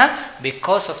ധരിക്കുകയാണ്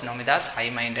because of നോമിതാസ് high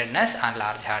mindedness and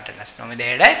large heartedness.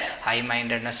 നോമിതയുടെ high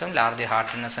മൈൻഡഡ്നെസ്സും large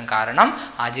ഹാർട്ടഡ്നെസ്സും കാരണം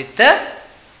Ajith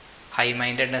high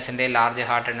മൈൻഡഡ്നെസ്സിൻ്റെയും large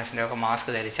ഹാർട്ടഡ്നെസ്സിൻ്റെയും ഒക്കെ mask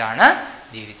ധരിച്ചാണ്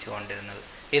ജീവിച്ചു കൊണ്ടിരുന്നത്.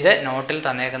 ഇത് നോട്ടിൽ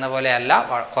തന്നേക്കുന്ന പോലെയല്ല,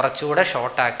 കുറച്ചുകൂടെ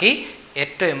ഷോർട്ടാക്കി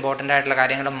ഏറ്റവും ഇമ്പോർട്ടൻ്റ് ആയിട്ടുള്ള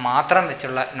കാര്യങ്ങൾ മാത്രം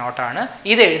വെച്ചുള്ള നോട്ടാണ്.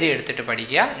 ഇത് എഴുതി എടുത്തിട്ട്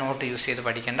പഠിക്കുക, നോട്ട് യൂസ് ചെയ്ത്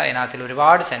പഠിക്കേണ്ട. അതിനകത്തിൽ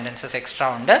ഒരുപാട് സെൻറ്റൻസസ് എക്സ്ട്രാ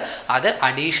ഉണ്ട്. അത്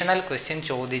അഡീഷണൽ ക്വസ്റ്റ്യൻ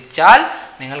ചോദിച്ചാൽ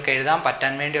നിങ്ങൾക്ക് എഴുതാൻ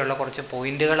പറ്റാൻ വേണ്ടിയുള്ള കുറച്ച്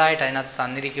പോയിന്റുകളായിട്ട് അതിനകത്ത്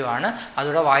തന്നിരിക്കുകയാണ്.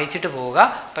 അതുകൂടെ വായിച്ചിട്ട് പോവുക,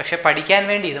 പക്ഷെ പഠിക്കാൻ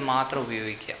വേണ്ടി ഇത് മാത്രം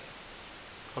ഉപയോഗിക്കുക.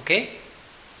 ഓക്കെ,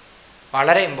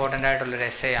 വളരെ ഇമ്പോർട്ടൻ്റ് ആയിട്ടുള്ളൊരു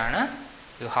എസ്സേ ആണ്.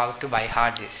 You have to by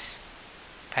heart this.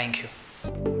 Thank you.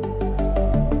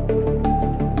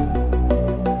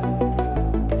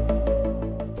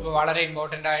 വളരെ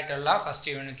ഇമ്പോർട്ടൻ്റ് ആയിട്ടുള്ള ഫസ്റ്റ്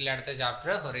യൂണിറ്റിലെ അടുത്ത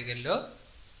chapter Horigallu.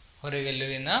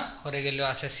 Horigallu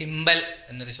as A symbol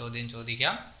എന്നൊരു ചോദ്യം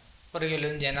ചോദിക്കാം.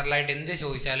 ഹൊറിഗല്ലുവിന് ജനറലായിട്ട് എന്ത്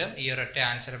ചോദിച്ചാലും ഈ ഒരൊറ്റ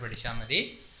ആൻസർ പഠിച്ചാൽ മതി.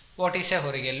 What is A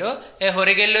Horigallu? A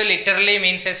Horigallu literally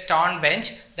means A stone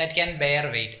bench that can bear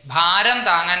wait. ഭാരം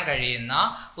താങ്ങാൻ കഴിയുന്ന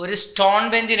ഒരു സ്റ്റോൺ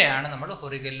ബെഞ്ചിനെയാണ് നമ്മൾ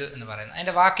ഹൊറിഗല്ലു എന്ന് പറയുന്നത്.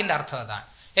 അതിൻ്റെ വാക്കിൻ്റെ അർത്ഥം അതാണ്.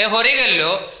 A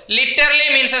Horigallu literally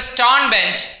means A stone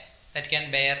bench that can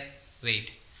bear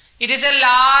wait. It is a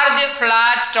large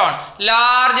flat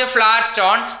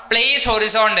stone placed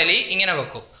horizontally ഇങ്ങനെ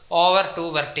വെക്കും over two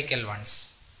vertical ones.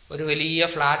 ഒരു വലിയ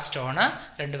ഫ്ലാറ്റ് സ്റ്റോണ്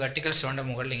രണ്ട് വെർട്ടിക്കൽ സ്റ്റോണിൻ്റെ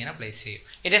മുകളിൽ ഇങ്ങനെ പ്ലേസ് ചെയ്യും.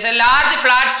 It is a large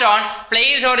flat stone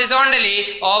placed horizontally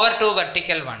over two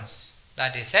vertical ones.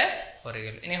 That is a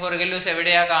Horigallu. ഇനി ഹൊറിഗല്ലൂസ്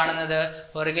എവിടെയാണ് കാണുന്നത്?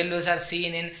 ഹൊറിഗല്ലൂസ് are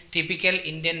seen in typical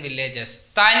Indian villages.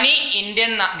 തനി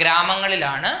ഇന്ത്യൻ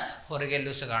ഗ്രാമങ്ങളിലാണ്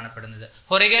ഹൊറിഗല്ലൂസ് കാണപ്പെടുന്നത്.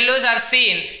 ഹൊറിഗല്ലൂസ് are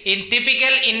seen in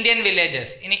typical Indian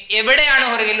villages. ഇനി എവിടെയാണ്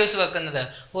ഹൊറിഗല്ലൂസ് വെക്കുന്നത്?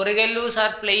 ഹൊറിഗല്ലൂസ് are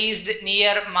placed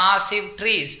near massive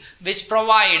trees which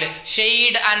provide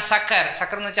shade and sucker.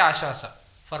 Sucker എന്ന് വെച്ചാൽ ആശ്വാസം.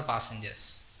 Four passengers.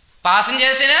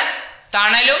 പാസഞ്ചേഴ്സിന്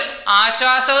തണലും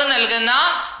ആശ്വാസവും നൽകുന്ന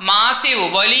മാസീവ്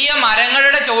വലിയ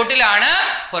മരങ്ങളുടെ ചോട്ടിലാണ്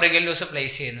ഹൊറിഗല്ലൂസ്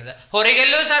പ്ലേസ് ചെയ്യുന്നത്.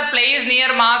 ഹൊറിഗല്ലൂസ് are placed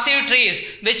near massive trees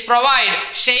which provide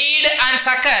shade and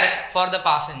sucker for the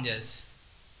passengers.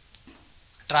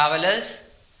 Travellers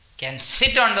can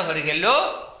sit on the Horigallu,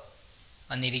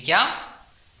 വന്നിരിക്കാം.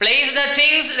 Place the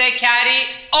things they carry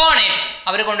on it.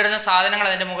 അവർ കൊണ്ടുവരുന്ന സാധനങ്ങൾ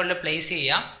അതിൻ്റെ മുകളിൽ പ്ലേസ്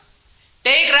ചെയ്യാം.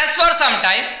 Take rest for some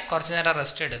time, കുറച്ച് നേരം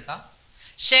rest എടുക്കാം.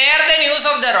 Share the news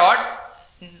of the road,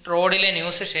 റോഡിലെ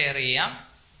news share ചെയ്യാം.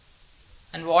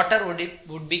 And water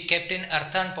would be kept in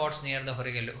earthen pots near the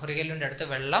Horigallu. ഹൊറിഗല്ലുവിൻ്റെ അടുത്ത്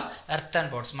വെള്ളം earthen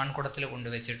pots മൺകുടത്തിൽ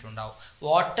കൊണ്ടുവച്ചിട്ടുണ്ടാവും.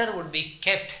 Water would be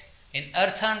kept in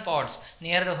earthen pots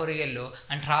near the Horigallu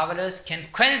and travelers can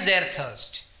quench their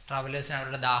thirst. ട്രാവലേഴ്സിന്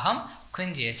അവരുടെ ദാഹം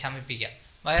quench ചെയ്യുക, ശമിപ്പിക്കാം.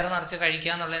 വയറ് നിറച്ച്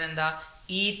കഴിക്കുക എന്നുള്ളതിന് എന്താ?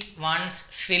 ഈറ്റ് വൺസ്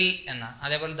ഫിൽ എന്നാണ്.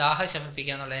 അതേപോലെ ദാഹം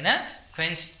ശമിപ്പിക്കുക എന്നുള്ളതിന്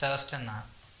ക്വെഞ്ച് തേഴ്സ്റ്റ് എന്നാണ്.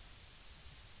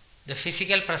 The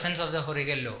physical presence of the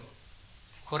Horigallu.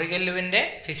 ഹൊറിഗല്ലുവിൻ്റെ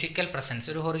physical presence.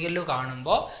 ഒരു ഹൊറിഗല്ലു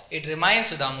കാണുമ്പോൾ ഇറ്റ്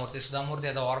റിമൈൻസ് സുധാമൂർത്തി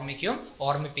അത്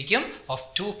ഓർമ്മിപ്പിക്കും ഓഫ്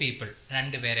ടു പീപ്പിൾ,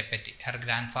 രണ്ട് പേരെ പറ്റി. Her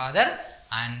grand father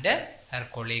and her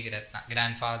colleague Ratna.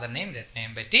 Grand ഫാദറിനെയും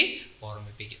രത്നയും പറ്റി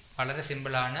ഓർമ്മിപ്പിക്കും. വളരെ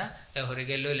സിമ്പിളാണ്.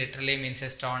 Horigallu literally means A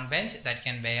stone bench that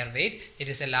can bear wait.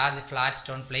 It is A large flat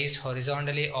stone placed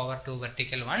horizontally over to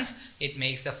vertical once. It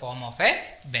makes the form of A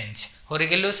bench.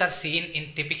 Horigallus are seen in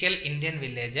typical Indian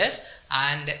villages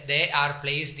and they are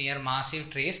placed near massive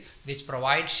trees which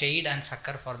provide shade and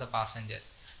succor for the passengers.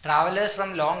 Travelers from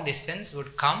long distance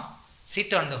would come, sit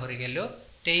on the Horigallu,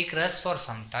 take rest for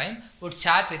some time, would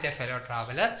chat with a fellow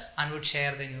traveler and would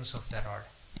share the news of the road.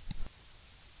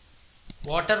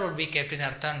 Water would be kept in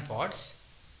earthen pots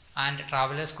and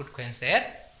travelers could quench their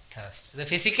thirst. The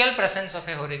physical presence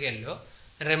of a Horigallu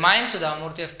reminds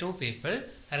Sudhamurti of two people,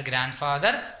 her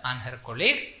grandfather and her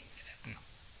colleague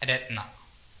Ratna.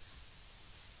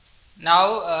 Now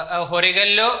a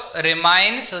Horigallu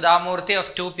reminds Sudhamurti of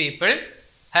two people,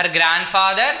 her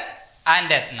grandfather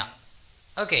and Ratna.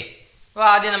 Okay. അപ്പോൾ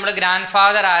ആദ്യം നമ്മൾ grand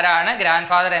father ആരാണ്, grand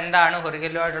father എന്താണ്,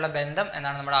 ഹൊറിഗല്ലുമായിട്ടുള്ള ബന്ധം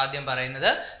എന്നാണ് നമ്മൾ ആദ്യം പറയുന്നത്.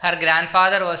 Har grand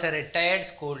father was A retired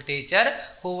school teacher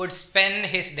who would spend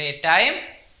his day time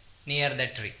near the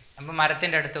tree. അപ്പോൾ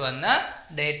മരത്തിൻ്റെ അടുത്ത് വന്ന്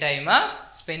ഡേ ടൈം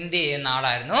സ്പെൻഡ് ചെയ്യുന്ന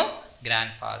ആളായിരുന്നു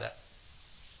grand father.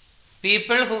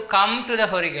 People who come to the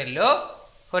Horigallu,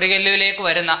 ഹൊറിഗല്ലുവിലേക്ക്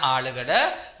വരുന്ന ആളുകൾ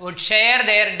would share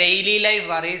there daily life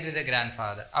worries with the grand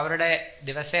father. അവരുടെ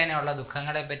ദിവസേനയുള്ള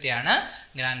ദുഃഖങ്ങളെ പറ്റിയാണ്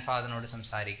ഗ്രാൻഡ് ഫാദറിനോട്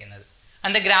സംസാരിക്കുന്നത്.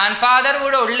 And the grand father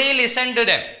would only listen to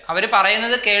them. അവർ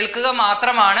പറയുന്നത് കേൾക്കുക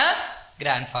മാത്രമാണ്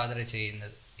ഗ്രാൻഡ് ഫാദർ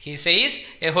ചെയ്യുന്നത്. He says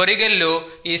a horigallu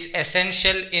is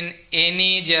essential in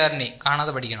any journey.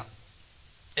 കാണാതെ പഠിക്കണം.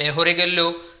 A horigallu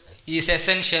is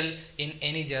essential in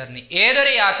any journey.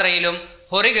 ഏതൊരു യാത്രയിലും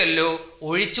ഹൊറിഗല്ലു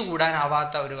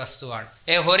ഒഴിച്ചുകൂടാനാവാത്ത ഒരു വസ്തുവാണ്.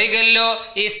 A horigallu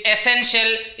is essential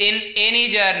in any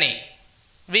journey.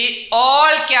 We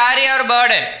all carry our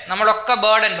burden. നമ്മളൊക്കെ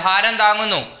burden, ഭാരം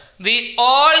താങ്ങുന്നു. We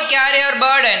all carry our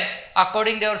burden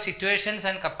according to our situations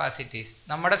and capacities.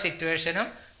 നമ്മുടെ സിറ്റുവേഷനും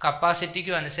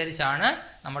കപ്പാസിറ്റിക്കും അനുസരിച്ചാണ്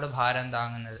നമ്മുടെ ഭാരം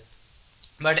താങ്ങുന്നത്.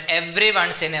 But every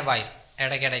once in a while,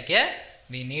 ഇടയ്ക്കിടയ്ക്ക്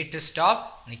we need to stop,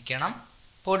 നിൽക്കണം.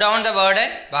 Put down the burden,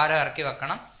 ഭാരം ഇറക്കി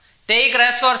വെക്കണം. Take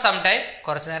rest for some time,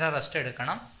 കുറച്ച് നേരം റെസ്റ്റ്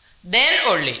എടുക്കണം. Then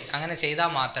only, അങ്ങനെ ചെയ്താൽ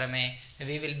മാത്രമേ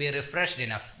we will be refreshed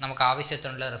enough, നമുക്ക്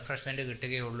ആവശ്യത്തിനുള്ള റിഫ്രഷ്മെൻറ്റ്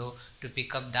കിട്ടുകയുള്ളൂ to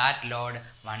pick up that load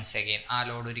once again. ആ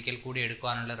ലോഡ് ഒരിക്കൽ കൂടി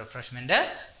എടുക്കുവാനുള്ള റിഫ്രഷ്മെൻറ്റ്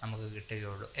നമുക്ക്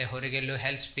കിട്ടുകയുള്ളൂ. A horigallu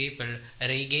helps people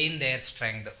regain their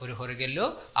strength. ഒരു ഹൊറിഗല്ലു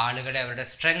ആളുകളെ അവരുടെ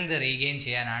സ്ട്രെങ്ത് റീഗെയിൻ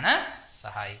ചെയ്യാനാണ്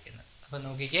സഹായിക്കുന്നത്. അപ്പോൾ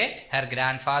നോക്കിക്കേ, her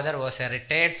grandfather was a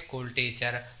retired school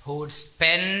teacher who would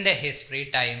spend his free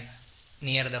time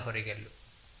near the horigallu.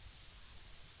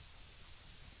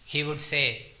 He would say,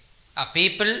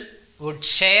 people would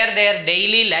share their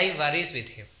daily life worries with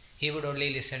him. He would only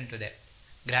listen to them.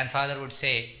 Grandfather would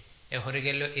say, a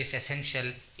horigallu is essential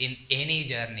in any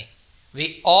journey. We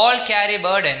all carry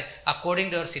burden according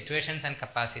to our situations and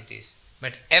capacities.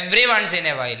 But every once in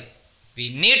a while, we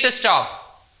need to stop,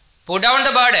 put down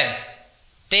the burden,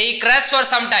 take rest for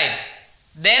some time.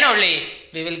 Then only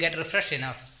we will get refreshed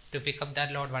enough to pick up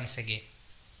that load once again.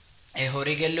 A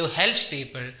horigallu helps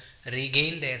people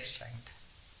regain their strength.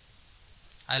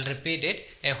 I'll repeat it.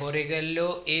 A horigallu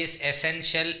is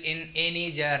essential in any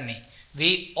journey. We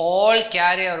all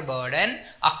carry our burden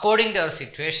according to our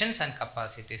situations and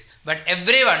capacities. But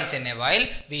every once in a while,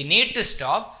 we need to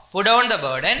stop, put down the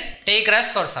burden, take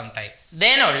rest for some time.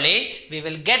 Then only we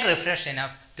will get refreshed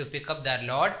enough to pick up that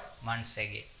load once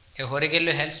again. A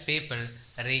horigallu helps people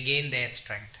regain their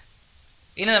strength.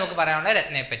 ഇനി നമുക്ക് പറയാനുള്ള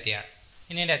രത്നയെ പറ്റിയാണ്.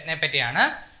 ഇനി രത്നയെ പറ്റിയാണ്.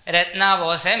 രത്ന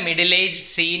was A middle age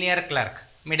senior clerk.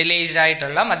 Middle aged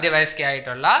ആയിട്ടുള്ള,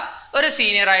 മധ്യവയസ്കയായിട്ടുള്ള ഒരു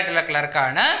senior ആയിട്ടുള്ള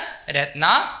ക്ലർക്കാണ് രത്ന.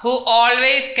 Who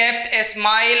always kept A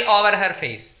smile over her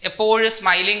face. എപ്പോഴും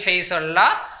സ്മൈലിംഗ് ഫേസ് ഉള്ള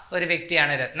ഒരു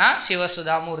വ്യക്തിയാണ് രത്ന. She was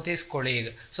സുധാമൂർത്തിസ്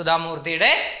colleague.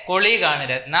 സുധാമൂർത്തിയുടെ കൊളീഗാണ്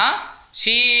Ratna.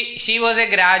 She was A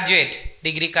graduate,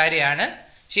 ഡിഗ്രിക്കാരിയാണ്.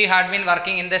 She had been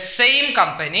working in the same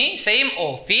company, same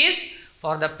office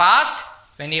for the past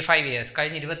 25 years.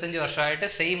 കഴിഞ്ഞ 25 വർഷമായിട്ട്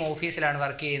same ഓഫീസിലാണ്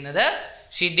work ചെയ്യുന്നത്.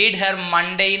 She did her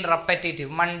mundane, repetitive,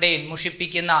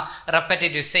 മുഷിപ്പിക്കുന്ന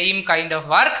repetitive, same kind of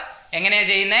work. എങ്ങനെയാണ്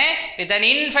ചെയ്യുന്നത്? With an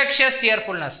infectious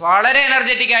cheerfulness. വളരെ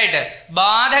energetic ആയിട്ട്,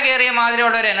 ബാധ കയറിയ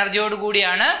മാതിരിയുള്ള ഒരു എനർജിയോട്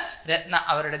കൂടിയാണ് രത്ന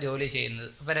അവരുടെ ജോലി ചെയ്യുന്നത്.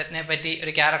 അപ്പോൾ രത്നയെ പറ്റി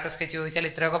ഒരു ക്യാരക്ടർ സ്കെച്ച് ചോദിച്ചാൽ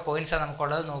ഇത്രയൊക്കെ പോയിന്റ്സാണ്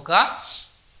നമുക്കുള്ളത്. നോക്കുക.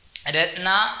 രത്ന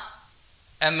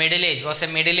was a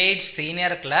middle-aged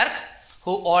senior clerk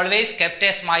who always kept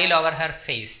a smile over her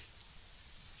face.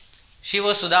 She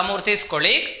was Sudhamurthi's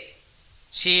colleague.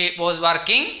 She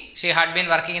had been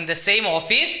working in the same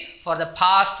office for the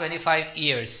past 25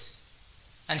 years.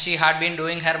 And she had been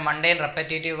doing her mundane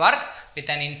repetitive work with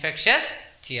an infectious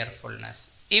cheerfulness.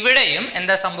 ഇവിടെയും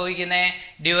എന്താ സംഭവിക്കുന്നത്?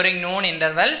 During noon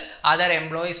intervals, other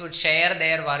employees would share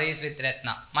their worries with രത്ന.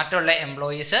 മറ്റുള്ള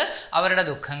employees അവരുടെ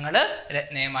ദുഃഖങ്ങൾ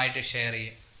രത്നയുമായിട്ട് share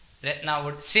ചെയ്യും. രത്ന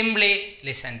would simply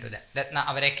listen to them. രത്ന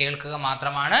അവരെ കേൾക്കുക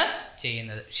മാത്രമാണ്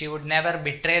ചെയ്യുന്നത്. She would never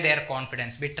betray there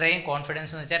confidence. Betraying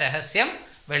confidence എന്ന് വെച്ചാൽ രഹസ്യം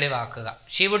വെളിവാക്കുക.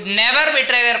 She would never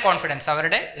betray there confidence.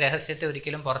 അവരുടെ രഹസ്യത്തെ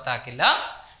ഒരിക്കലും പുറത്താക്കില്ല.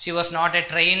 She was not A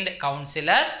trained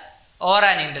councillor or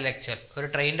an intellectual. ഒരു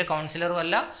ട്രെയിൻഡ് കൗൺസിലറും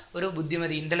അല്ല, ഒരു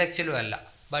ബുദ്ധിമതി ഇൻ്റലക്ച്വലും അല്ല.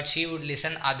 But she would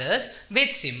listen others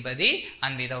with sympathy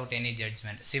and without any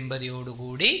judgement.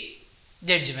 സിമ്പതിയോടുകൂടി,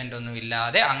 judgement ഒന്നും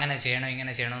ഇല്ലാതെ, അങ്ങനെ ചെയ്യണം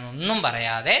ഇങ്ങനെ ചെയ്യണം എന്നൊന്നും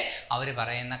പറയാതെ അവർ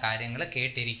പറയുന്ന കാര്യങ്ങൾ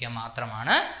കേട്ടിരിക്കുക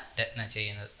മാത്രമാണ് രത്ന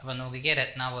ചെയ്യുന്നത്. അപ്പോൾ നോക്കിക്കേ,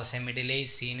 രത്ന was A middle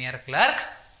age senior clerk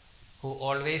who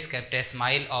always kept a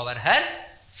smile over her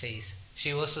face.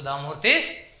 She was Sudhamurthi's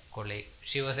colleague.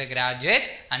 She was a graduate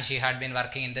and she had been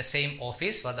working in the same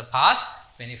office for the past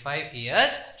 25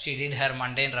 years. She did her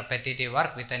mundane repetitive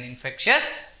work with an infectious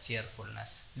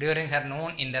cheerfulness. During her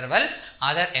noon intervals,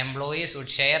 other employees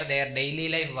would share their daily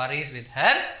life worries with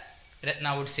her.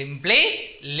 Ratna would simply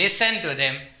listen to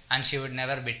them and she would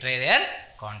never betray their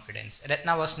confidence.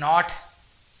 Ratna was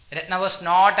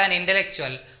not an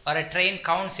intellectual or a trained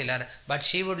counselor, but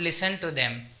she would listen to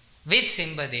them with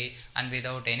sympathy and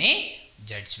without any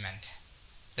judgment.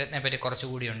 Ratna പറ്റി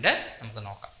കുറച്ചുകൂടി ഉണ്ട്, നമുക്ക്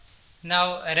നോക്കാം. Now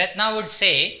Ratna would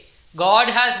say, God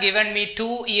has given me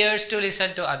 2 ears to listen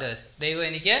to others. ദൈവം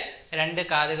എനിക്ക് 2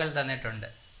 കാതുകൾ തന്നിട്ടുണ്ട്.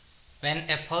 When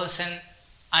a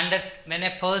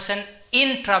person in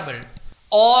trouble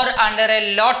or under a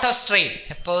lot of strain,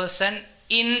 a person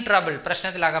in trouble,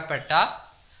 പ്രശ്നത്തിലകപ്പെട്ട,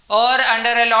 or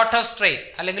under a lot of strain,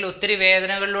 അല്ലെങ്കിൽ ഒത്തിരി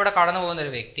വേദനകളിലൂടെ കടന്നു പോകുന്ന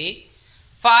ഒരു വ്യക്തി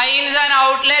finds an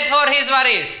outlet for his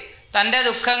worries, തൻ്റെ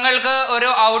ദുഃഖങ്ങൾക്ക് ഒരു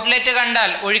ഔട്ട്ലെറ്റ്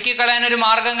കണ്ടാൽ, ഒഴുക്കിക്കളയാൻ ഒരു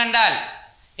മാർഗം കണ്ടാൽ,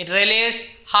 it relieves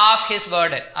half his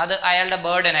burden, അത് അയാളുടെ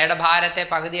ബേർഡൻ, അയാളുടെ ഭാരത്തെ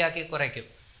പകുതിയാക്കി കുറയ്ക്കും.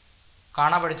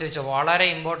 കാണാൻ പഠിച്ചു വെച്ചോ, വളരെ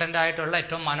ഇമ്പോർട്ടൻ്റ് ആയിട്ടുള്ള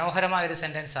ഏറ്റവും മനോഹരമായ ഒരു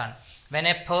സെൻറ്റൻസ് ആണ്. When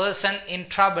a person in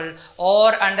trouble or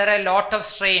under a lot of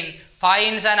strain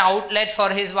finds an outlet for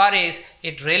his worries,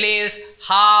 it relieves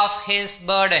half his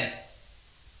burden.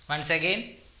 Once again,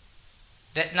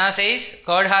 Ratna says,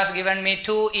 God has given me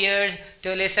 2 ears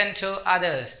to listen to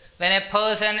others. When a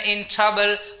person in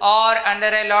trouble or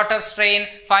under a lot of strain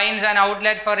finds an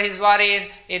outlet for his worries,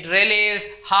 it relieves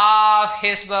half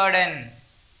his burden.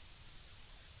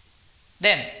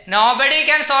 Then, nobody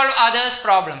can solve others'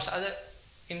 problems.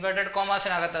 Inverted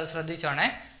കോമാസിനകത്ത് അത് ശ്രദ്ധിച്ചോണേ.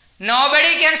 Nobody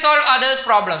can solve others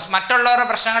problems, മറ്റുള്ളവരുടെ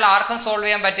പ്രശ്നങ്ങൾ ആർക്കും solve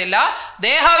ചെയ്യാൻ പറ്റില്ല.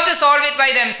 They have to solve it by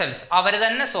themselves, അവർ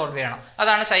തന്നെ solve ചെയ്യണം.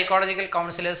 അതാണ് psychological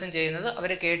കൗൺസിലേഴ്സും ചെയ്യുന്നത്.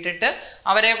 അവർ കേട്ടിട്ട്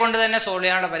അവരെ കൊണ്ട് തന്നെ സോൾവ്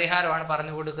ചെയ്യാനുള്ള പരിഹാരമാണ്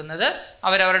പറഞ്ഞു കൊടുക്കുന്നത്.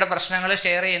 അവരവരുടെ പ്രശ്നങ്ങൾ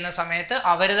ഷെയർ ചെയ്യുന്ന സമയത്ത്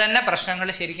അവർ തന്നെ പ്രശ്നങ്ങൾ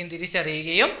ശരിക്കും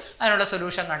തിരിച്ചറിയുകയും അതിനുള്ള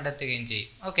സൊല്യൂഷൻ കണ്ടെത്തുകയും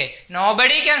ചെയ്യും. Okay,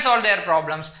 nobody can solve their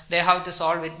problems, they have to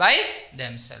solve it by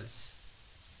themselves.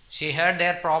 She heard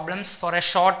their problems for a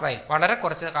short while. വളരെ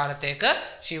കുറച്ച് കാലത്തേക്ക്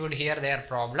she would hear their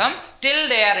problem till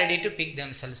they are ready to pick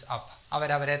themselves up.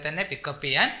 അവരവരെ തന്നെ pickup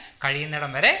ചെയ്യാൻ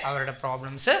കഴിയുന്നിടം വരെ അവരുടെ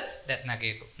problems രത്ന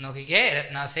കേൾക്കും. നോക്കിക്കേ,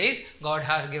 രത്ന says, God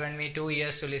has given me 2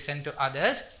 ears to listen to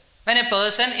others. When a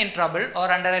person in trouble or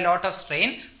under a lot of strain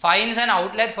finds an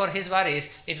outlet for his worries,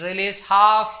 it relieves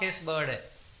half his burden.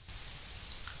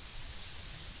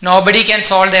 Nobody can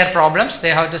solve their problems,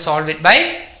 they have to solve it by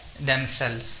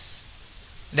themselves.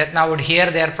 Ratna would hear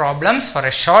their problems for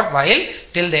a short while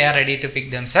till they are ready to pick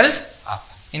themselves up.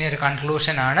 ഇനി ഒരു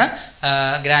conclusion ആണ്.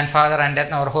 Grand father and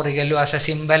Ratna or Horigallu as A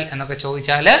symbol എന്നൊക്കെ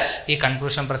ചോദിച്ചാൽ ഈ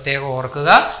conclusion പ്രത്യേകം ഓർക്കുക.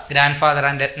 Grand father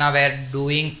and Ratna wear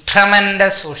doing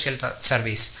tremendous social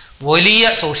service, വലിയ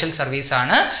social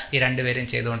സർവീസാണ് ഈ രണ്ടുപേരും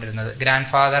ചെയ്തുകൊണ്ടിരുന്നത്.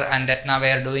 Grand father and Ratna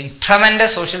wear doing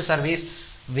tremendous social service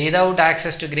without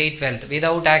access to great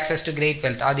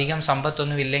wealth, അധികം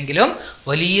സമ്പത്തൊന്നും ഇല്ലെങ്കിലും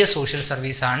വലിയ സോഷ്യൽ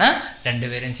സർവീസാണ്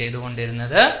രണ്ടുപേരും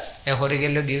ചെയ്തുകൊണ്ടിരുന്നത്.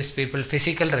 Horigallu gives people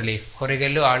physical relief,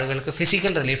 Horigallu ആളുകൾക്ക്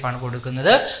ഫിസിക്കൽ റിലീഫാണ്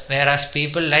കൊടുക്കുന്നത്. വേറാസ്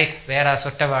പീപ്പിൾ ലൈക്ക്, വേറാസ്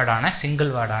ഒറ്റ വേർഡാണ്, സിംഗിൾ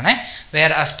വേർഡാണ്.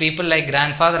 വേറാസ് people like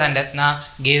grand father and Ratna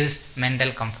gives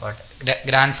mental comfort.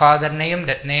 Grand ഫാദറിനെയും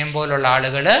രത്നയും പോലുള്ള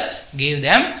ആളുകൾ give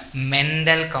dum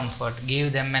mental comfort,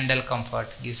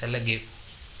 gives അല്ല give.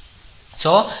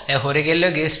 So, a horigello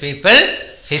gives people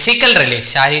physical relief,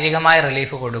 ശാരീരികമായ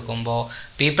റിലീഫ് കൊടുക്കുമ്പോൾ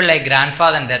people like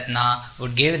grandfather and Ratna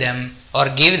would give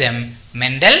them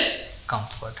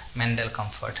mental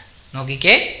comfort.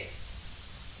 നോക്കിക്കേ,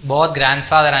 both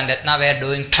grandfather and Ratna were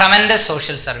doing tremendous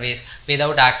social service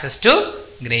without access to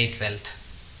great wealth.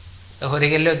 A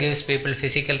horigello gives people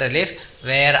physical relief,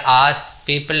 whereas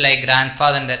people like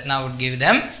grandfather and Ratna would give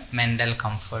them mental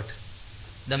comfort.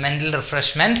 The mental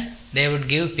refreshment they would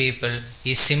give people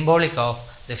is symbolic of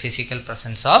the physical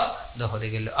presence of the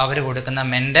horigellu. അവർ കൊടുക്കുന്ന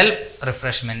mental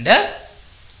refreshment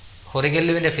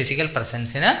ഹൊറിഗല്ലുവിൻ്റെ physical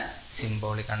പ്രസൻസിന്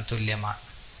സിംബോളിക്കാണ്, തുല്യമാണ്.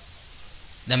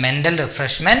 The mental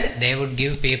refreshment they would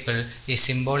give people is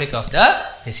symbolic of the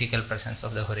physical presence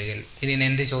of the horigellu. ഇതിന്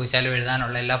എന്ത് ചോദിച്ചാലും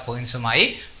എഴുതാനുള്ള എല്ലാ പോയിൻസുമായി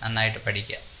നന്നായിട്ട്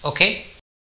പഠിക്കുക. Okay.